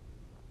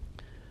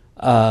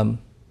 And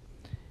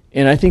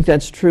I think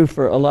that's true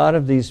for a lot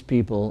of these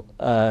people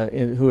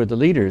who are the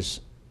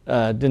leaders.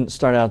 Didn't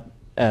start out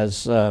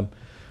as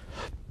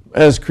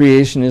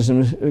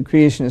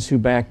creationists who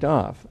backed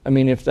off. I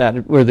mean, if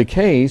that were the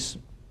case,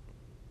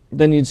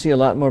 then you'd see a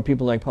lot more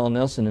people like Paul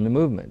Nelson in the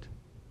movement.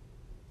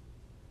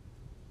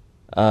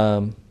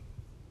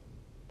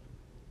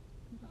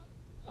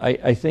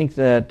 I think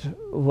that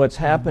what's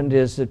happened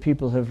is that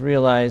people have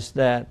realized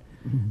that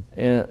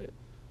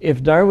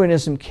if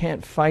Darwinism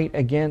can't fight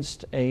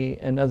against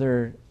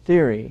another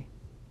theory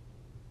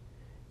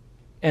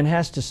and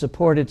has to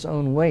support its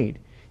own weight,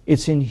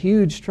 it's in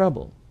huge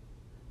trouble,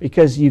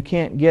 because you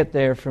can't get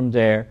there from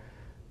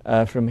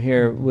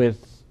here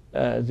with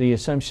the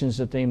assumptions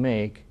that they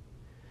make.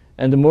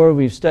 And the more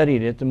we've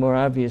studied it, the more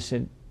obvious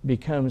it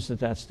becomes that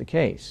that's the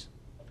case.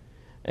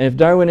 And if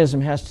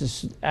Darwinism has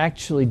to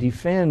actually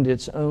defend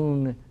its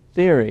own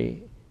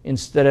theory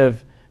instead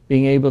of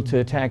being able to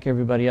attack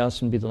everybody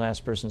else and be the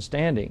last person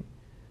standing,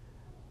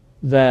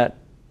 that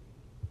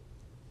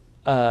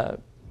it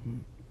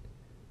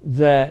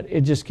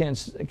just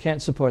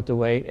can't support the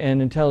weight,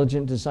 and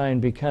intelligent design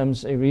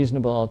becomes a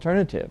reasonable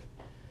alternative.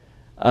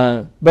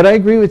 But I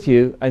agree with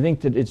you. I think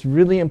that it's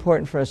really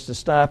important for us to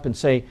stop and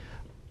say,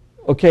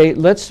 okay,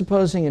 let's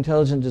supposing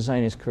intelligent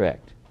design is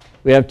correct.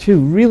 We have two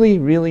really,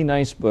 really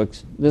nice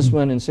books, this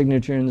one and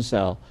Signature in the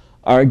Cell,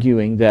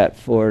 arguing that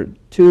for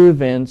two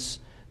events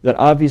that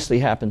obviously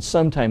happened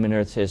sometime in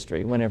Earth's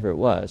history, whenever it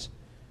was,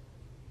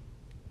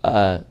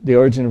 the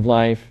origin of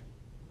life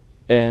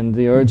and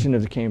the origin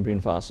of the Cambrian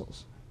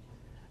fossils,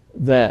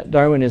 that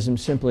Darwinism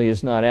simply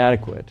is not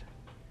adequate,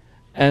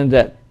 and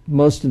that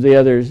most of the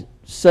other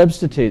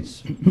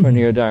substitutes for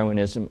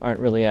neo-Darwinism aren't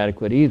really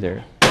adequate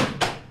either,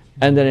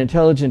 and that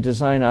intelligent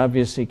design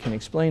obviously can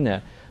explain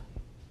that.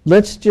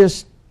 Let's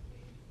just,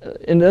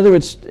 in other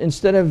words,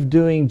 instead of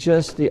doing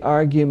just the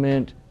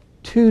argument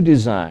to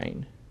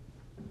design,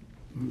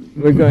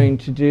 we're going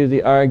to do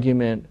the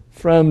argument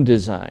from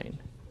design.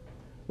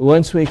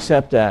 Once we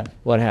accept that,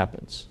 what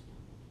happens?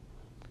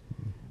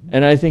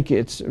 And I think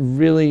it's a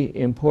really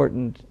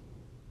important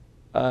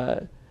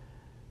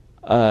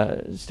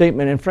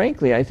statement, and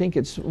frankly, I think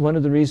it's one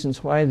of the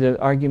reasons why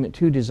the argument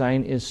to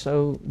design is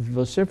so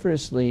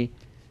vociferously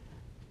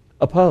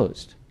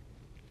opposed,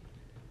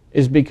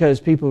 is because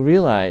people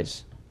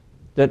realize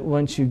that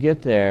once you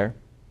get there,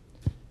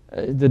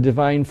 the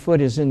divine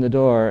foot is in the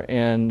door,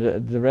 and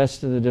the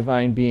rest of the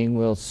divine being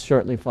will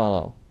shortly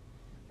follow.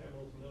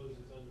 Camel's nose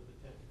is under the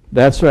tent.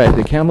 That's right.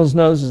 The camel's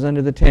nose is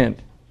under the tent,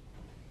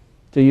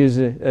 to use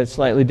a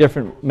slightly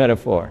different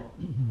metaphor.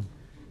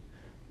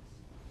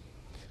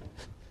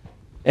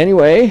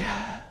 Anyway,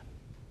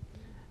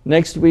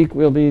 next week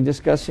we'll be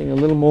discussing a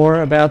little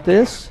more about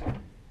this.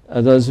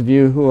 Those of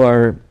you who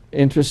are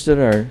interested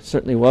are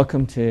certainly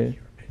welcome to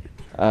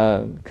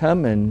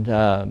come,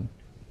 and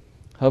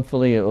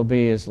hopefully it will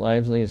be as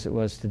lively as it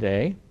was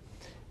today.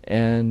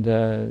 And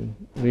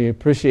we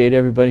appreciate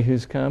everybody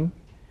who's come.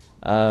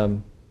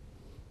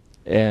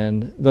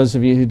 And those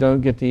of you who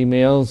don't get the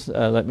emails,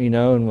 let me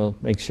know and we'll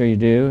make sure you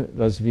do.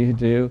 Those of you who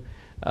do,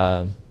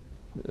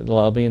 it'll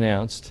all be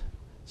announced.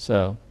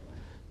 So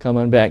come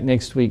on back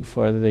next week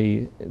for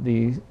the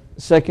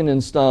second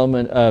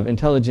installment of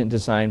Intelligent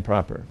Design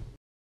Proper.